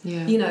face,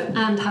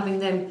 and having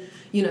them,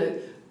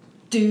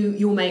 do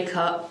your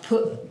makeup,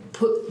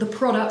 put the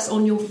products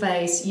on your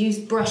face, use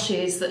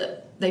brushes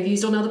that they've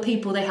used on other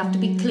people, they have to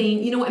be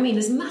clean. You know what I mean?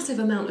 There's a massive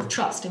amount of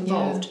trust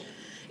involved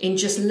in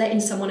just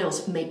letting someone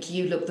else make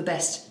you look the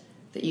best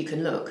that you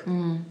can look.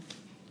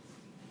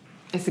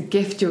 It's a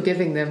gift you're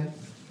giving them.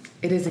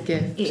 It is a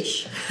gift.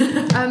 Ish.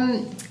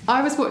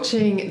 I was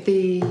watching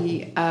the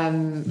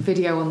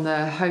video on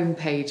the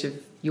homepage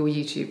of your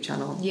YouTube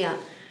channel. Yeah.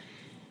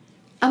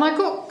 And I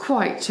got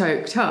quite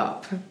choked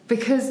up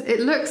because it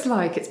looks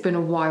like it's been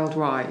a wild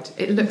ride.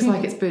 It looks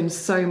like it's been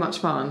so much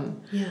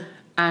fun. Yeah.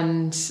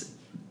 And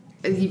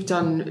you've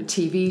done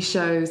TV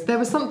shows. There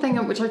was something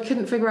which I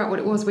couldn't figure out what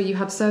it was, where you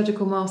had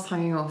surgical masks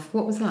hanging off.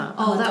 What was that?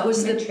 Oh, that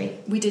was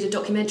we did a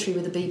documentary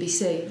with the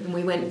BBC, and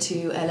we went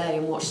to LA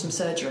and watched some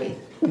surgery.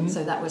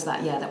 So that was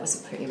that. Yeah, that was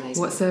pretty amazing.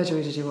 What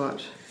surgery did you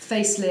watch?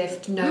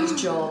 Facelift,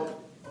 nose job.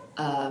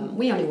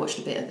 We only watched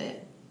a bit of it.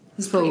 It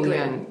was Full pretty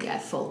grim. yank. Yeah,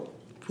 full.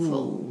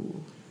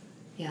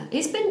 Yeah,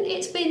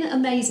 it's been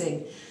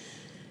amazing.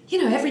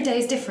 You know, every day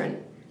is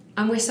different,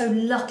 and we're so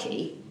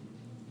lucky.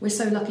 We're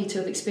so lucky to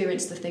have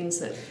experienced the things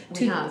that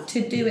we have.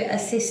 To do it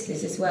as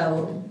sisters as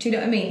well. Do you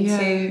know what I mean?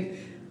 Yeah.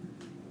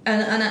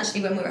 And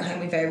actually, when we're at home,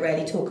 we very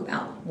rarely talk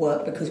about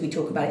work because we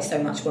talk about it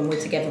so much when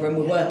we're together and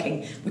we're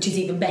working, which is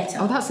even better.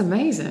 Oh, that's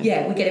amazing.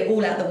 Yeah, we get it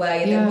all out of the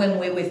way, and then when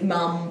we're with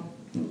mum,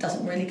 it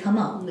doesn't really come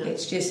up. No.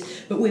 It's just...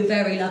 But we're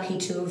very lucky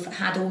to have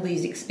had all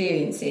these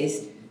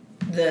experiences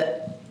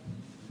that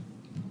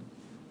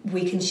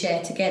we can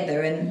share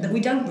together and that we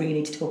don't really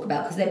need to talk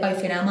about because they're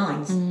both in our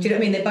minds. Do you know what I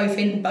mean? They're both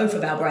in both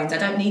of our brains. I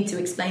don't need to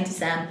explain to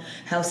Sam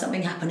how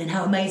something happened and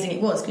how amazing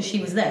it was because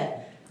she was there.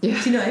 Yeah.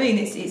 Do you know what I mean?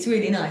 It's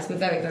really nice. We're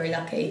very, very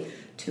lucky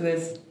to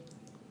have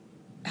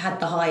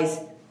had the highs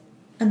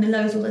and the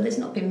lows, although there's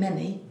not been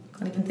many.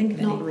 Can't even think of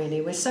any. Not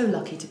really. We're so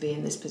lucky to be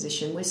in this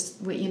position.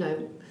 We're you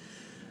know,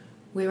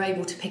 we're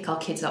able to pick our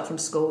kids up from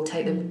school,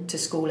 take them to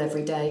school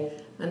every day,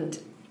 and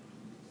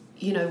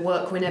you know,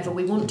 work whenever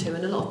we want to,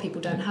 and a lot of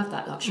people don't have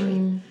that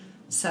luxury.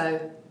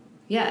 So,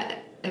 yeah,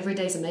 every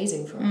day's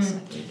amazing for us, I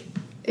think.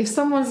 If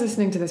someone's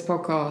listening to this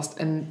podcast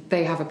and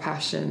they have a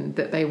passion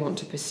that they want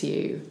to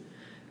pursue,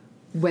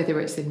 whether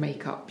it's in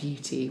makeup,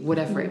 beauty,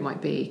 whatever it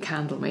might be,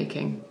 candle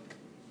making,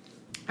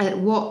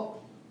 what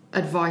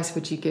advice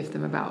would you give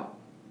them about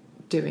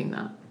doing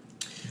that?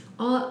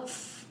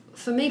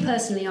 For me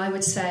personally, I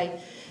would say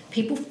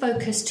people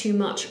focus too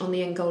much on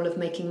the end goal of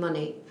making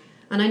money.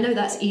 And I know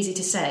that's easy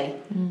to say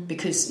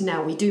because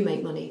now we do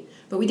make money,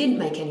 but we didn't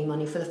make any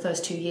money for the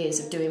first 2 years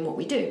of doing what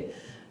we do.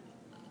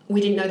 We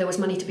didn't know there was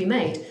money to be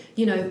made,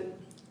 you know,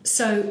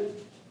 so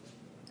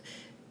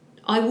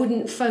I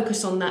wouldn't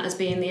focus on that as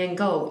being the end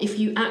goal. If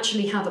you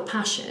actually have a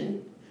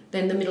passion,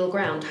 then the middle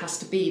ground has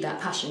to be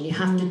that passion. You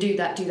have to do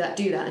that.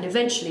 And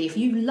eventually, if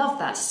you love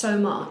that so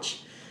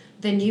much,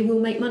 then you will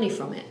make money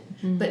from it.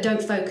 But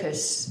don't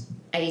focus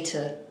A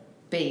to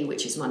B,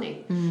 which is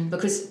money,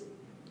 because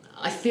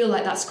I feel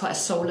like that's quite a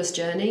soulless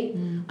journey.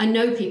 I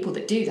know people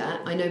that do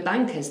that. I know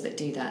bankers that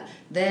do that.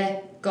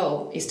 Their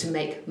goal is to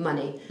make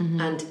money.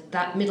 And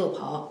that middle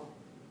part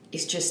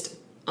is just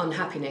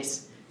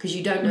unhappiness because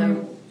you don't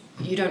know,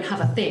 you don't have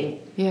a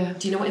thing. Yeah.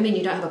 Do you know what I mean?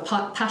 You don't have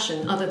a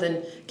passion other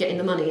than getting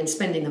the money and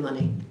spending the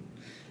money.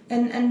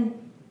 And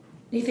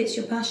if it's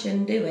your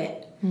passion, do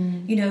it.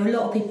 You know, a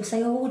lot of people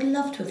say, oh, I would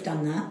love to have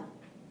done that.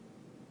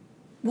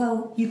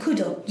 Well, you could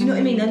have. Do you know what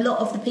I mean? A lot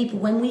of the people,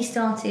 when we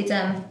started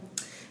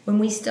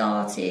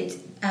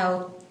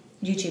our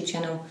YouTube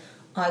channel,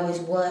 I was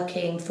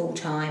working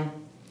full-time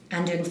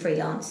and doing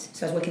freelance.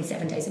 So I was working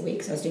 7 days a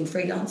week. So I was doing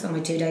freelance on my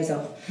 2 days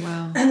off.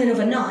 Wow. And then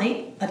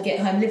overnight, I'd get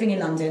home living in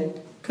London,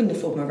 couldn't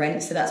afford my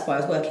rent, so that's why I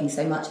was working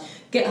so much.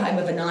 Get home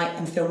overnight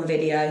and film a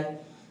video,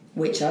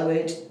 which I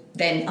would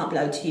then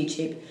upload to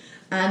YouTube.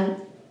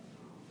 And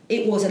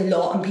it was a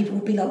lot, and people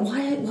would be like,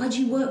 why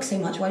do you work so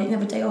much? Why don't you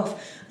have a day off?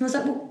 And I was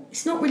like, well,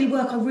 it's not really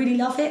work. I really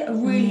love it. I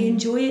really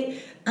enjoy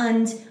it.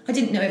 And I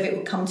didn't know if it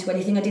would come to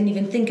anything. I didn't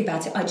even think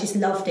about it. I just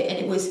loved it. And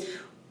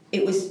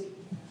it was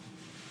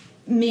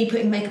me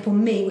putting makeup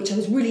on me, which I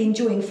was really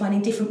enjoying,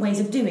 finding different ways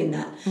of doing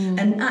that.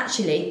 And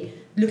actually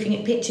looking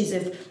at pictures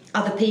of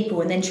other people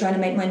and then trying to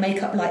make my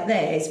makeup like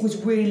theirs was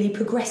really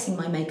progressing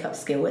my makeup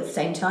skill at the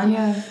same time.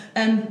 Yeah.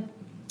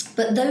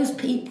 But those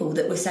people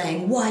that were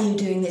saying, why are you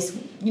doing this?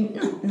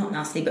 Not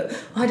nasty, but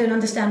I don't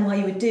understand why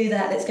you would do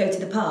that. Let's go to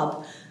the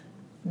pub.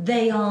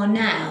 They are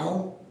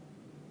now,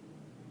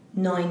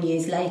 9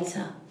 years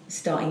later,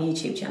 starting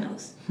YouTube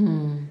channels.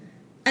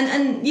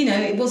 And you know,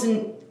 it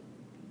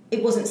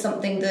wasn't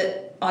something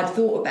that I'd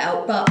thought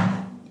about, but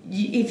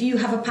if you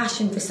have a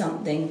passion for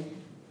something,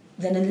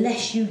 then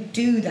unless you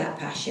do that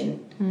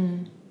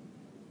passion,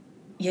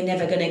 you're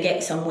never going to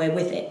get somewhere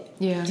with it.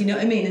 Yeah. Do you know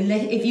what I mean?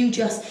 Unless, if you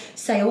just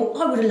say, oh,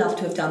 I would have loved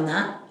to have done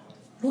that,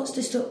 what's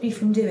to stop you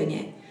from doing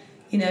it?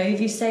 You know, if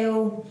you say,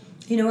 oh,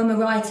 you know, I'm a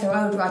writer,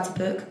 I would write a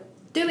book.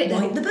 Do it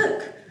then.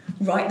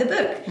 Write the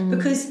book.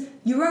 Because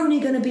you're only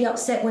going to be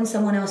upset when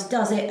someone else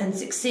does it and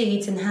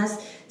succeeds and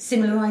has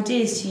similar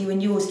ideas to you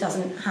and yours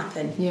doesn't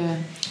happen. Yeah.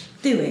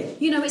 Do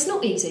it. You know, it's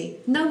not easy.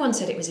 No one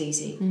said it was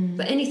easy.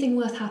 But anything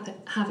worth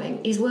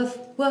having is worth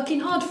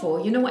working hard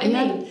for. You know what I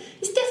mean?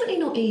 It's definitely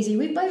not easy.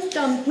 We've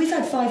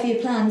had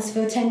 5-year plans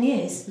for 10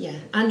 years. Yeah.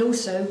 And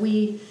also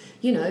we,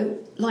 you know,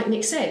 like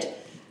Nick said,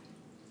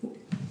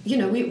 you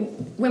know,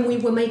 when we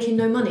were making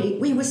no money,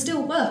 we were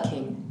still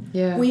working.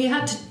 Yeah. We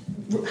had to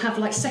have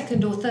like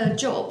second or third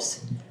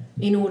jobs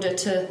in order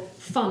to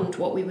fund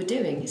what we were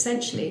doing,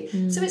 essentially.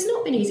 So it's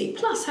not been easy.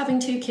 Plus, having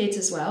 2 kids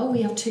as well.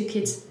 We have 2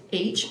 kids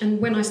each. And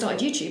when I started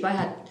YouTube, I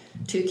had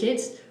 2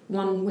 kids,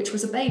 one which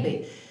was a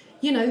baby.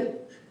 You know,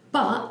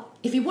 but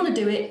if you want to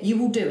do it, you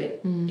will do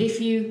it.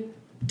 If you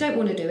don't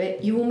want to do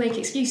it, you will make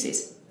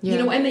excuses. You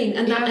know what I mean?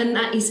 And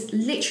that is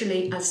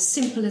literally as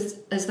simple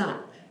as that.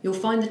 You'll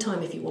find the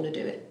time if you want to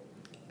do it.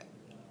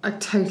 I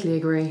totally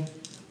agree.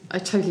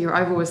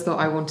 I've always thought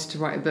I wanted to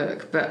write a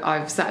book, but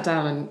I've sat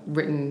down and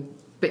written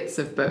bits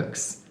of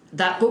books.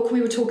 That book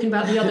we were talking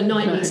about the other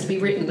night needs to be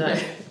written, though.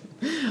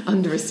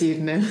 Under a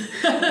pseudonym.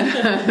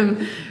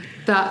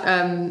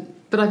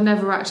 But I've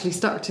never actually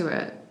stuck to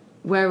it.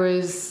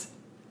 Whereas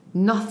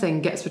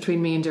nothing gets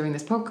between me and doing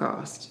this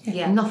podcast.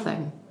 Yeah.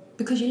 Nothing.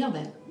 Because you love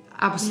it.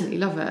 Absolutely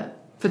love it.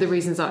 For the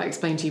reasons I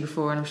explained to you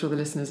before, and I'm sure the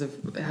listeners have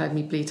heard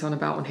me bleat on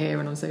about on here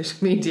and on social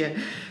media.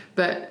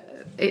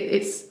 But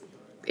it's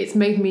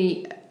made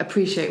me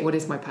appreciate what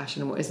is my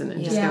passion and what isn't.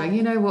 And just going,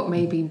 you know what,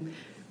 maybe...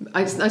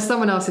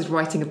 someone else is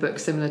writing a book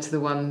similar to the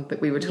one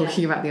that we were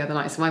talking about the other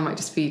night, so I might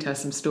just feed her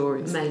some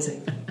stories.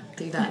 Amazing.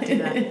 Do that.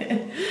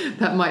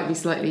 That might be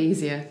slightly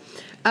easier.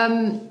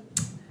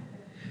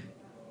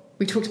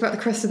 We talked about the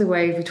crest of the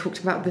wave, we talked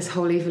about this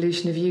whole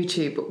evolution of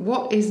YouTube, but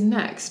what is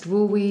next?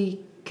 Will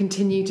we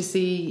continue to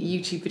see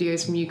YouTube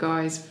videos from you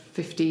guys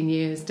 15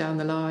 years down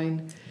the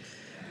line?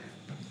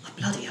 I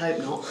bloody hope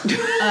not. We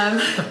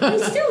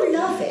still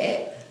love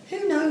it.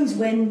 Who knows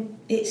when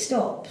it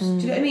stops? Do you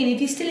know what I mean?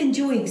 If you're still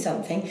enjoying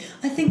something,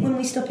 I think when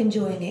we stop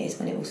enjoying it is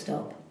when it will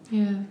stop.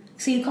 Yeah.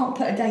 So you can't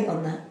put a date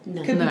on that.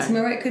 No. Could be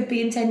tomorrow, it could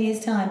be in 10 years'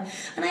 time.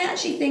 And I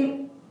actually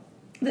think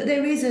that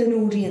there is an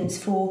audience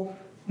for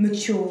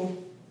mature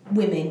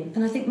women,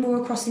 and I think more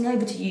are crossing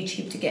over to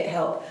YouTube to get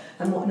help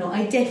and whatnot.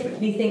 I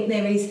definitely think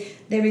there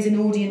is an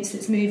audience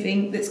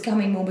that's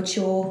coming more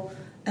mature,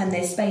 and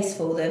there's space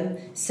for them.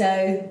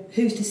 So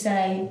who's to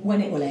say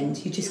when it will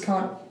end? You just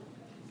can't.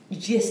 You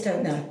just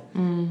don't know.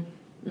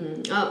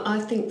 I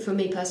think for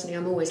me personally,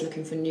 I'm always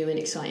looking for new and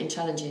exciting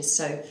challenges.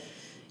 So,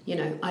 you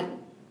know,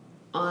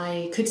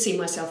 I could see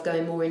myself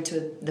going more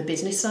into the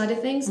business side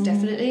of things,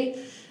 definitely.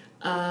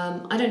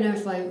 I don't know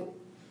if I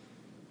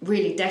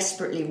really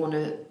desperately want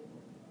to...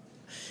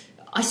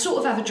 I sort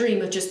of have a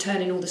dream of just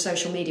turning all the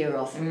social media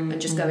off and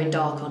just going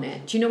dark on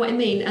it. Do you know what I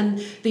mean?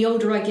 And the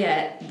older I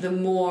get, the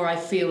more I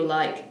feel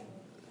like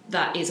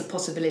that is a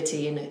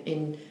possibility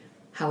in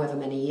however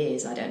many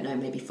years, I don't know,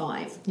 maybe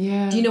 5.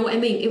 Yeah. Do you know what I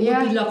mean? It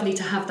would be lovely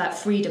to have that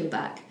freedom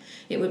back.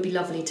 It would be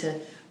lovely to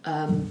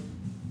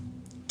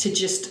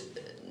just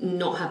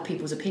not have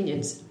people's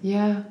opinions.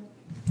 Yeah.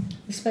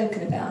 We've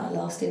spoken about our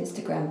last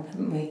Instagram,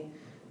 haven't we?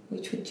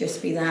 Which would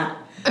just be that.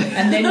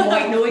 And then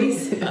white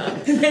noise.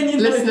 And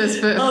then listeners,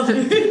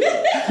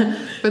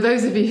 for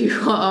those of you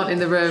who aren't in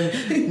the room,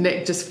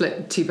 Nick just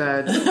flipped 2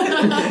 birds.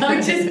 It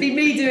would just be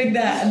me doing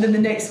that, and then the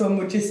next one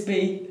would just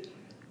be...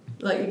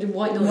 Like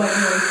white noise.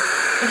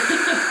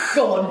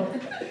 Gone.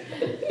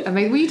 I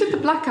mean, well, you did the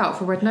blackout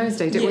for Red Nose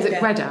Day. Was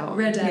it Red Out?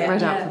 Red Out.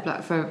 Red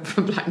Out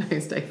for Black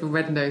Nose Day, for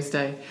Red Nose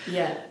Day.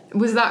 Yeah.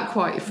 Was that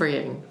quite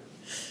freeing?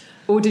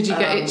 Or did you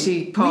get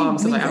itchy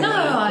palms? No,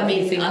 I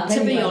mean,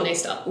 to be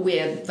honest,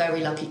 we're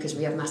very lucky because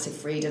we have massive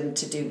freedom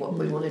to do what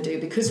we want to do,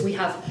 because we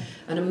have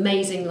an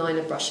amazing line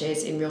of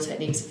brushes in Real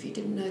Techniques. If you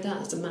didn't know that,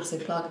 that's a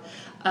massive plug.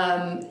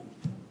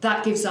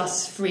 That gives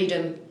us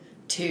freedom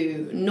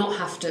to not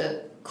have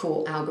to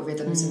call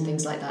algorithms and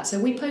things like that. So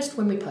we post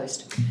when we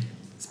post.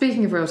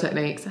 Speaking of Real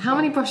Techniques, how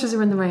many brushes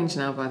are in the range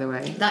now, by the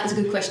way? That is a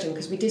good question,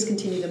 because we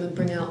discontinue them and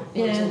bring out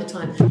ones all the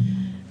time.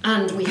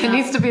 And we There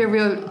needs to be a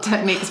Real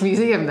Techniques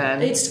museum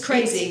then. It's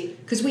crazy,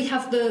 because we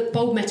have the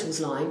Bold Metals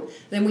line,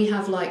 then we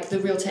have like the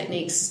Real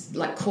Techniques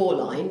like core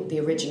line, the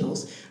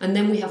originals, and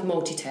then we have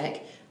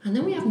Multi-Tech, and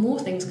then we have more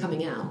things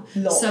coming out.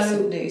 Lots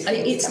of new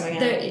things coming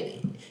out.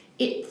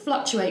 It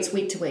fluctuates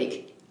week to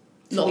week.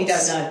 Lots. We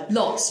don't know.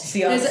 Lots.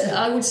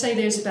 I would say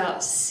there's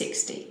about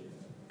 60.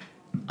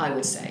 I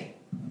would say.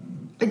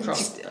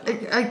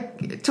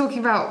 Talking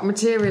about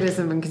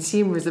materialism and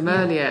consumerism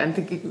earlier, and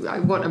thinking I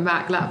want a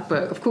Mac lap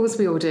book. Of course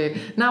we all do.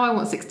 Now I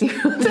want 60.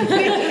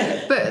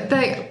 but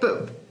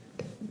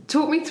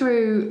talk me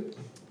through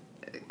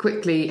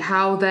quickly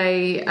how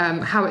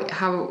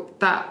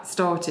that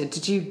started.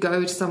 Did you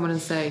go to someone and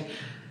say?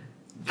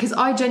 Because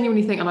I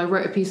genuinely think, and I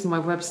wrote a piece on my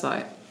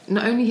website.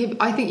 Not only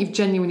I think you've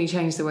genuinely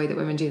changed the way that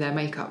women do their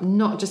makeup,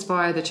 not just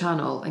via the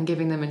channel and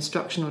giving them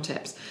instructional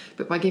tips,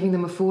 but by giving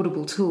them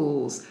affordable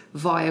tools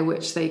via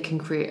which they can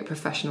create a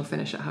professional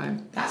finish at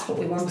home. That's what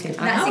we wanted.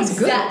 That's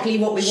exactly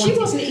what we wanted. She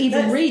wasn't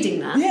even reading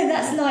that. Yeah,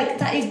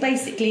 that is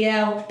basically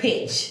our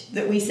pitch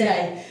that we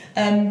say.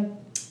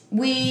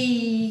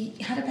 We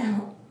had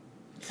about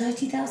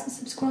 30,000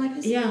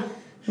 subscribers. Yeah.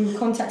 We were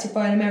contacted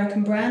by an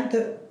American brand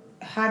that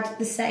had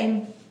the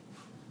same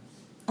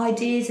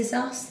ideas as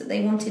us, that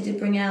they wanted to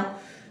bring out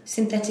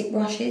synthetic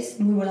brushes,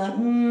 and we were like,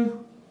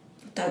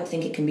 don't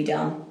think it can be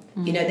done.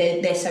 You know,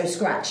 they're so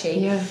scratchy.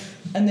 Yeah.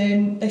 And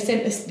then they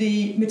sent us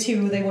the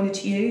material they wanted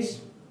to use,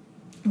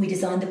 we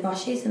designed the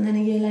brushes, and then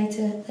a year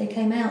later they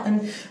came out.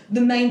 And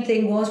the main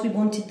thing was we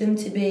wanted them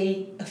to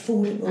be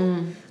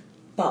affordable,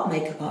 but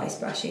makeup artist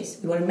brushes.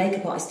 We wanted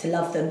makeup artists to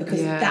love them,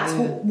 because that's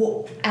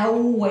what our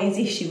always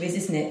issue is,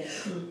 isn't it?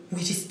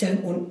 We just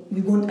don't want...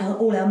 We want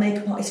all our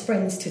makeup artist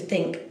friends to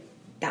think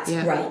that's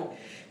great.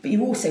 But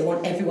you also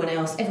want everyone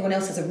else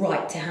has a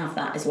right to have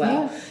that as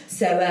well. Yeah.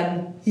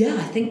 So,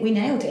 I think we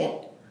nailed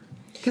it.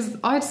 Because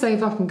I'd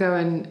save up and go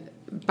and,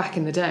 back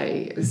in the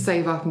day,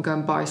 save up and go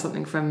and buy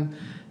something from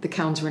the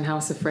counter in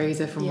House of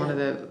Fraser from one of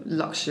the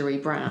luxury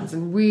brands,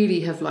 and really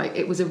have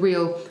it was a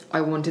real,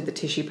 I wanted the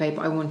tissue paper,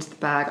 I wanted the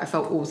bag, I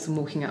felt awesome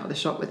walking out of the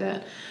shop with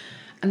it.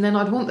 And then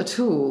I'd want the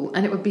tool,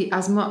 and it would be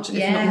as much, if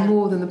not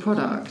more, than the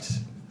product.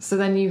 So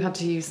then you had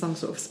to use some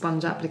sort of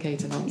sponge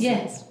applicator nonsense.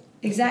 Yes,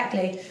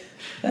 exactly.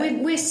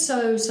 We're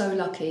so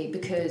lucky,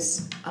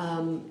 because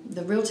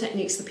the Real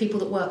Techniques, the people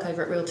that work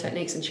over at Real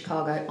Techniques in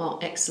Chicago are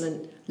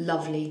excellent,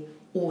 lovely,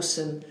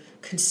 awesome,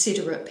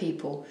 considerate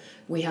people.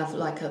 We have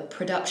a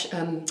product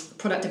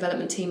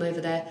development team over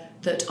there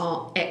that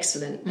are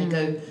excellent.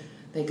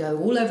 They go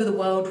all over the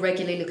world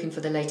regularly looking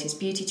for the latest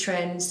beauty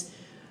trends,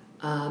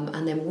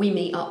 and then we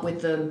meet up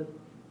with them.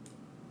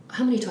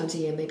 How many times a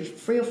year? Maybe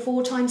 3 or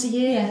 4 times a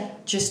year,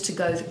 just to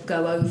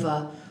go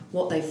over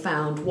what they've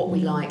found, what we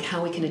like,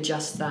 how we can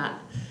adjust that.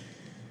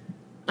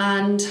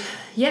 And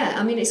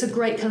it's a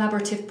great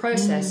collaborative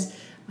process,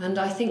 and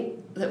I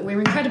think that we're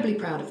incredibly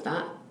proud of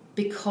that,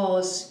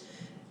 because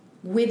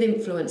with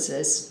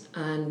influencers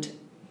and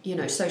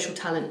social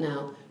talent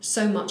now,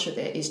 so much of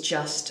it is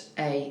just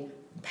a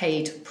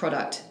paid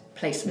product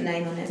placement.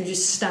 Name on it. You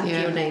just stamp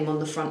your name on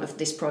the front of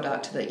this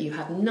product that you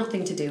had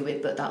nothing to do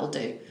with, but that'll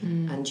do,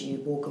 and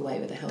you walk away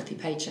with a healthy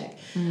paycheck.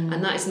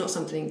 And that is not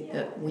something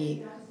that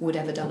we would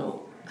ever done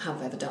or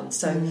have ever done.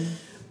 So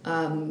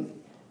I'm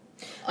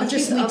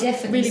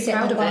definitely really set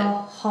proud the of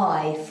bar it.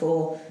 high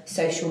for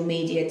social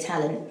media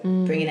talent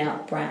bringing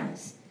out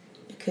brands,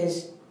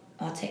 because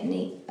our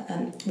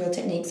Real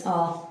Techniques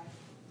are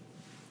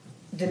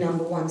the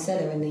number one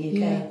seller in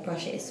the UK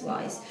brushes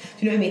wise.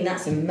 Do you know what I mean?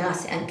 That's a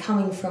massive, and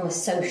coming from a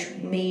social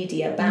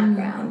media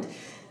background,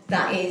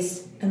 that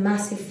is a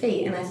massive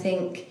feat. And I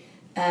think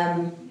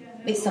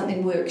it's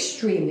something we're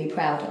extremely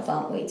proud of,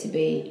 aren't we, to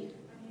be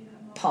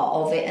part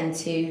of it and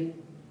to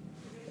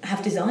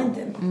have designed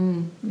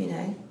them.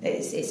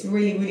 It's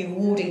really, really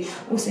rewarding.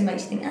 Also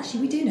makes you think,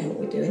 actually, we do know what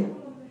we're doing.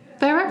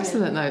 They're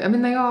excellent though. I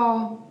mean, they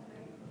are...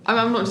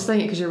 I'm not just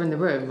saying it because you're in the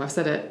room. I've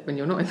said it when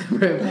you're not in the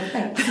room.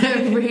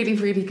 They're really,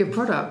 really good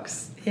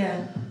products.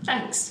 Yeah.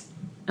 Thanks.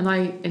 And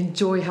I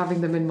enjoy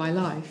having them in my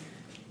life.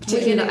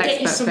 Particularly that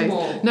get you expert some phase.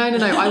 more. No.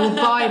 I will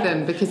buy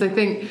them, because I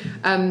think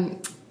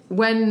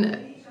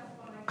when...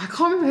 I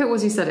can't remember who it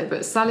was who said it,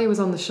 but Sally was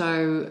on the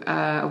show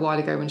a while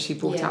ago when she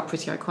brought out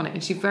Pretty Iconic,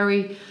 and she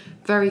very,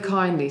 very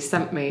kindly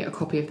sent me a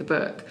copy of the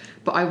book,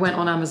 but I went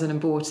on Amazon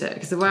and bought it,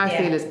 because the way I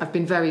feel is I've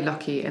been very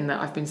lucky in that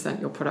I've been sent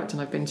your product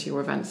and I've been to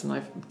your events, and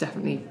I've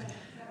definitely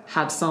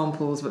had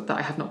samples that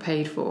I have not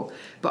paid for.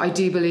 But I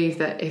do believe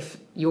that if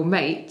your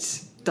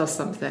mate does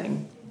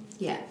something...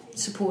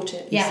 support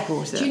it. Yeah.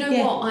 Support it. Do you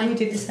know what? I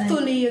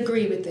fully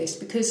agree with this,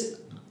 because,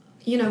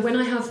 when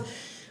I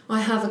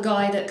have a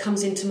guy that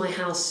comes into my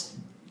house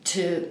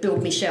to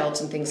build me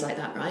shelves and things like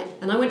that, right?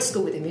 And I went to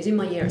school with him. He was in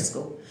my year at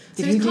school.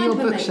 Did he do your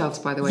bookshelves,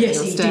 by the way? Yes,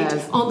 your he stairs?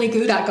 did. Aren't they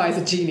good? That guy's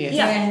a genius.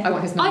 Yeah. I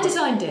want his number. I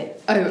designed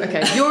it. Oh,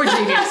 okay. You're a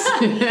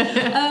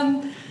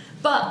genius.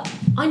 But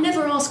I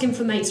never ask him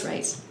for mates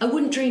rates. I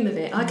wouldn't dream of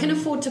it. I can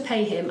afford to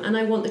pay him, and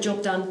I want the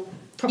job done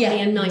properly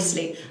and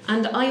nicely.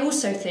 And I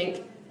also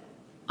think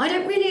I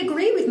don't really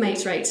agree with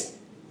mates rates.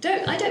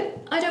 I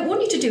don't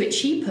want you to do it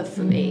cheaper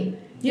for me.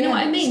 You know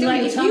what I mean?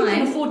 Like, if you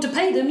can afford to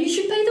pay them, you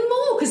should pay them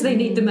more, because they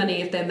need the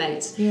money if they're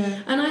mates.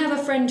 Yeah. And I have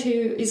a friend who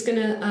is going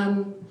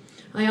to...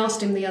 I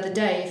asked him the other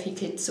day if he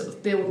could sort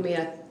of build me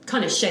a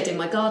kind of shed in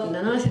my garden,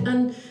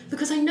 and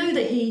because I know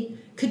that he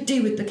could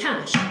do with the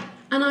cash,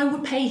 and I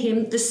would pay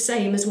him the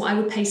same as what I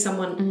would pay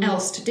someone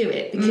else to do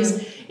it,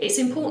 because it's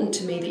important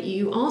to me that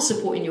you are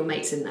supporting your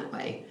mates in that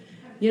way.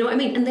 You know what I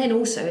mean? And then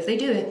also, if they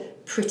do a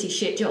pretty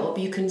shit job,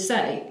 you can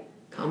say,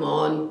 come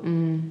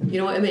on. You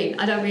know what I mean?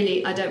 I don't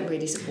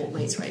really support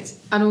mates rates.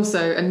 And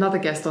also another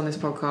guest on this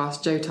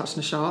podcast, Jo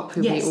Touchner-Sharp,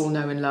 who we all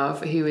know and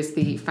love, who is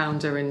the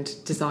founder and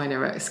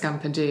designer at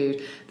Scamp and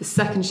Dude. The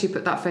second she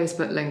put that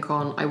Facebook link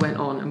on, I went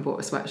on and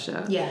bought a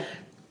sweatshirt. Yeah.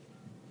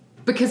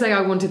 Because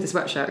I wanted the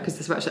sweatshirt, because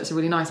the sweatshirts are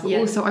really nice, but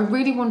also I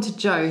really wanted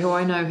Jo, who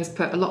I know has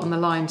put a lot on the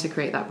line to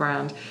create that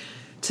brand,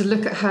 to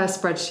look at her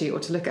spreadsheet or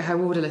to look at her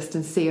order list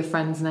and see a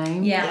friend's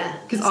name. Yeah.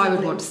 Because I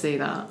would want to see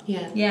that.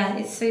 Yeah,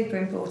 it's super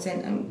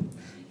important. And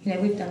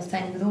we've done the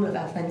same with all of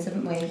our friends,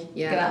 haven't we?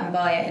 Yeah. Go out and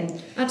buy it.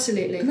 And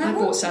absolutely. And I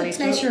bought want Sally's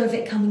the pleasure of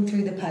it coming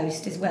through the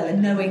post as well,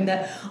 and knowing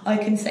that I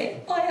can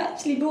say, I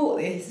actually bought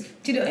this.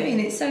 Do you know what I mean?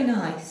 It's so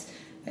nice.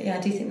 But I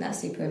do think that's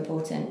super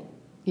important.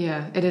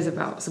 Yeah, it is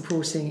about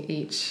supporting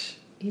each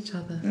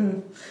other.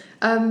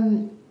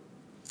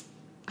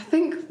 I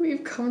think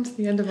we've come to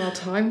the end of our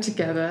time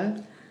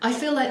together. I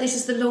feel like this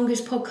is the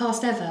longest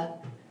podcast ever.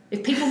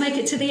 If people make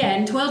it to the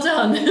end, well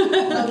done.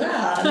 Well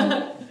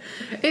done.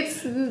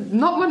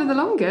 not one of the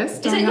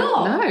longest. Is it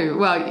not? No.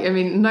 Well, I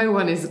mean, no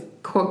one is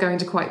going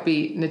to quite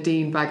beat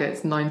Nadine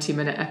Baggett's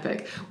 90-minute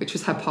epic, which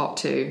was her part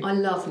 2. I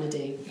love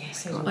Nadine.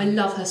 Yes, I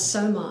love her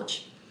so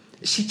much.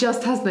 She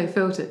just has no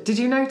filter. Did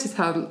you notice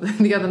how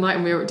the other night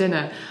when we were at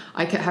dinner,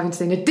 I kept having to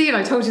say, Nadine,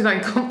 I told you that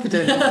in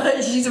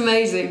confidence. She's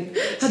amazing.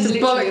 Had to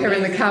bollock her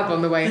in the cab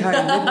on the way home.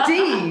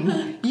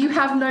 Nadine, you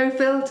have no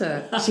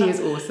filter. She is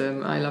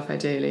awesome. I love her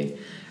dearly.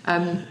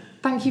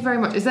 Thank you very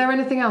much. Is there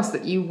anything else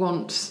that you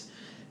want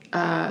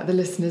the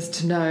listeners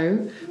to know?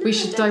 No, We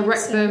should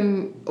direct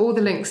them, all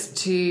the links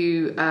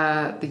to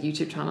the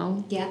YouTube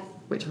channel. Yeah.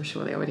 Which I'm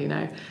sure they already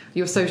know.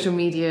 Your social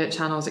media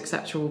channels,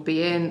 etc., will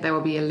be in. There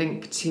will be a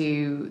link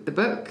to the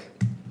book.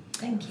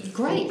 Thank you.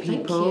 Great, for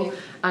people, thank you.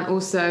 And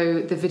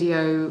also the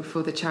video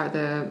for which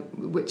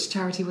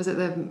charity was it?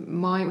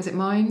 Was it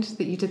Mind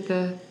that you did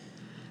the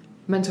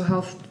mental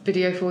health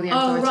video for the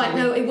anxiety? Oh right,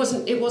 no, it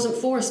wasn't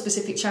for a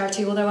specific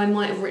charity. Although I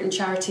might have written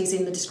charities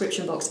in the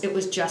description box. It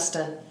was just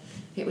a.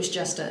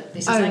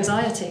 This is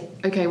anxiety.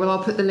 Okay, well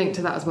I'll put the link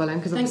to that as well in,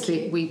 because Thank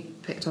obviously you. we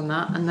picked on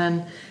that, and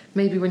then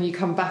maybe when you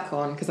come back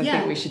on, because I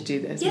think we should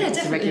do this. Yeah, it's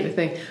definitely. a regular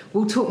thing.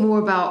 We'll talk more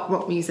about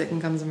rock music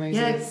and Guns N'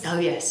 Roses. Yeah. Oh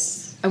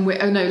yes. And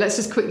let's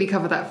just quickly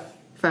cover that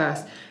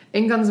first.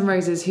 In Guns N'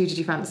 Roses, who did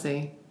you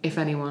fancy, if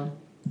anyone?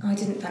 I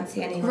didn't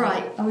fancy anyone.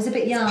 Right. I was a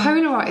bit young.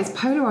 It's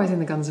polarising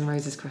the Guns N'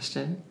 Roses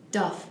question.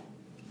 Duff.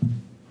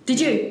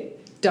 Did you?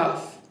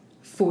 Duff.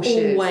 For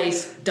shit.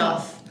 Always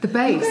Duff. The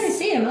bass. You're going to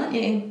see him, aren't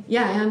you?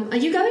 Yeah, I am. Are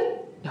you going?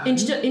 No.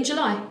 In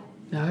July?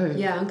 No.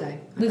 Yeah, I'm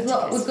going. We've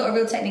got a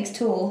Real Techniques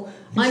tour.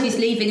 And she's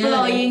leaving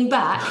flying early.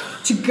 back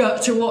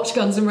to watch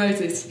Guns N'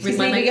 Roses with She's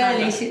my leaving mate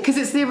early. Hannah. Because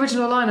it's the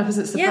original lineup,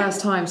 isn't it? It's the Yeah. first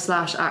time /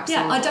 Axel.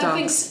 Yeah, I Duff.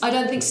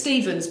 don't think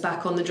Stephen's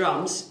back on the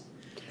drums.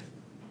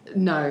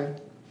 No.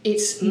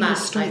 It's He Matt, was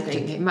I stalked, think.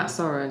 didn't he? Matt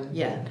Soren.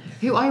 Yeah.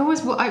 Who I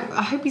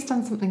hope he's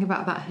done something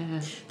about that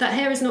hair. That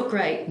hair is not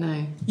great.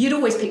 No. You'd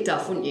always pick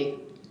Duff, wouldn't you?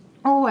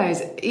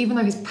 Always, even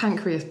though his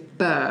pancreas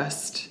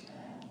burst,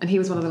 and he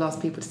was one of the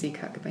last people to see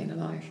Kurt Cobain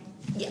alive.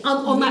 Yeah,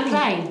 on that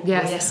plane?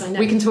 Yes. Oh, yes, I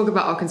know. We can talk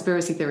about our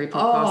conspiracy theory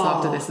podcast Oh,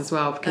 after this as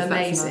well, because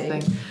amazing.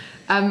 that's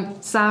another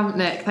thing. Sam,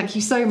 Nick, thank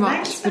you so much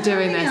Thanks for for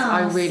doing having this.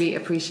 I us. really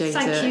appreciate it.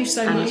 Thank you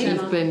so and much, you've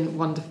Emma. been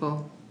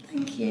wonderful.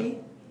 Thank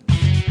you.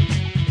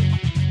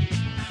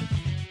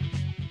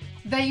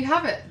 There you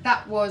have it.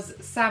 That was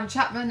Sam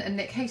Chapman and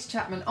Nick Hayes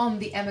Chapman on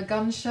The Emma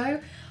Guns Show.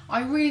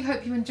 I really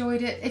hope you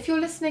enjoyed it. If you're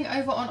listening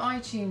over on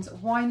iTunes,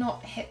 why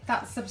not hit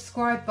that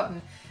subscribe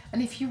button?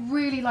 And if you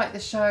really like the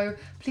show,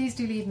 please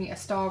do leave me a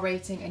star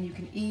rating, and you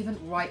can even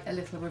write a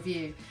little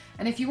review.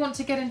 And if you want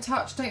to get in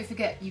touch, don't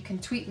forget you can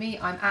tweet me.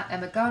 I'm at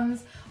Emma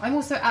Guns. I'm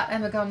also at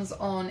Emma Guns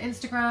on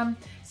Instagram,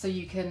 so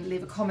you can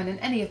leave a comment in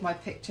any of my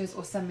pictures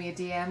or send me a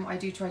DM. I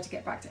do try to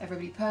get back to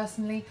everybody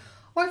personally.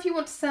 Or if you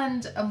want to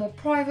send a more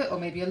private or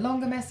maybe a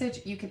longer message,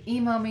 you can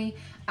email me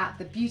at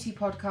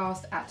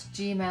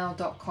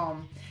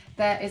thebeautypodcast@gmail.com.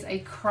 There is a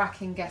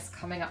cracking guest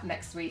coming up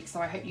next week,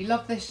 so I hope you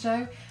love this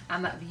show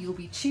and that you'll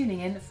be tuning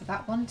in for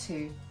that one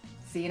too.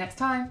 See you next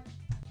time.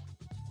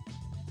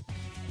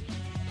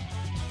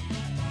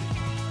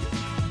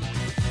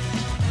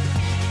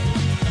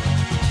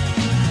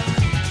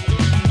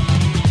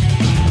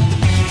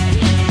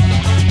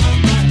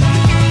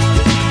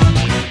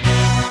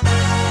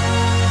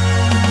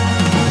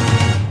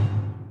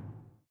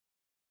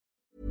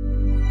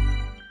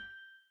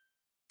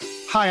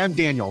 Hi, I'm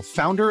Daniel,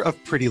 founder of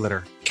Pretty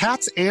Litter.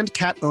 Cats and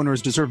cat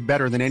owners deserve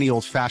better than any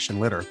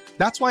old-fashioned litter.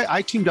 That's why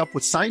I teamed up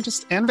with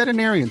scientists and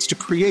veterinarians to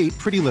create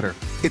Pretty Litter.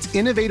 Its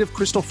innovative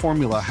crystal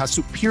formula has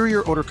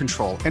superior odor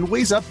control and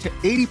weighs up to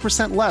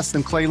 80% less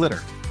than clay litter.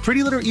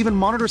 Pretty Litter even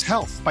monitors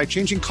health by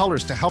changing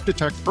colors to help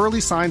detect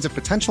early signs of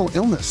potential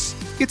illness.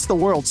 It's the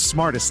world's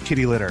smartest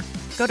kitty litter.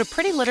 Go to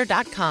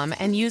prettylitter.com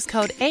and use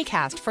code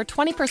ACAST for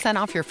 20%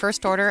 off your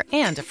first order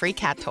and a free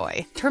cat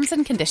toy. Terms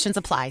and conditions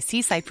apply.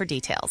 See site for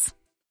details.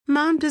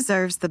 Mom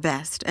deserves the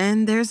best,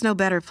 and there's no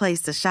better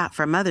place to shop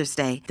for Mother's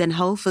Day than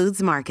Whole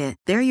Foods Market.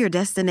 They're your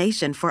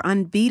destination for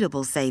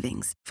unbeatable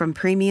savings, from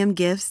premium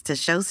gifts to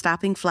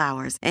show-stopping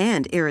flowers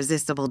and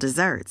irresistible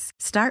desserts.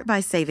 Start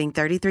by saving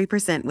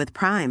 33% with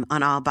Prime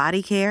on all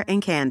body care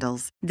and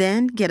candles.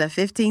 Then get a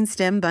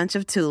 15-stem bunch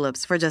of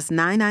tulips for just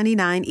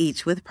 $9.99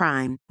 each with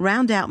Prime.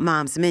 Round out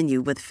Mom's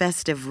menu with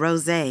festive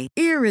rosé,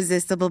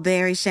 irresistible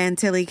berry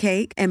chantilly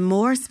cake, and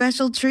more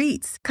special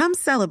treats. Come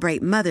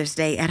celebrate Mother's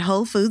Day at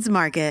Whole Foods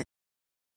Market.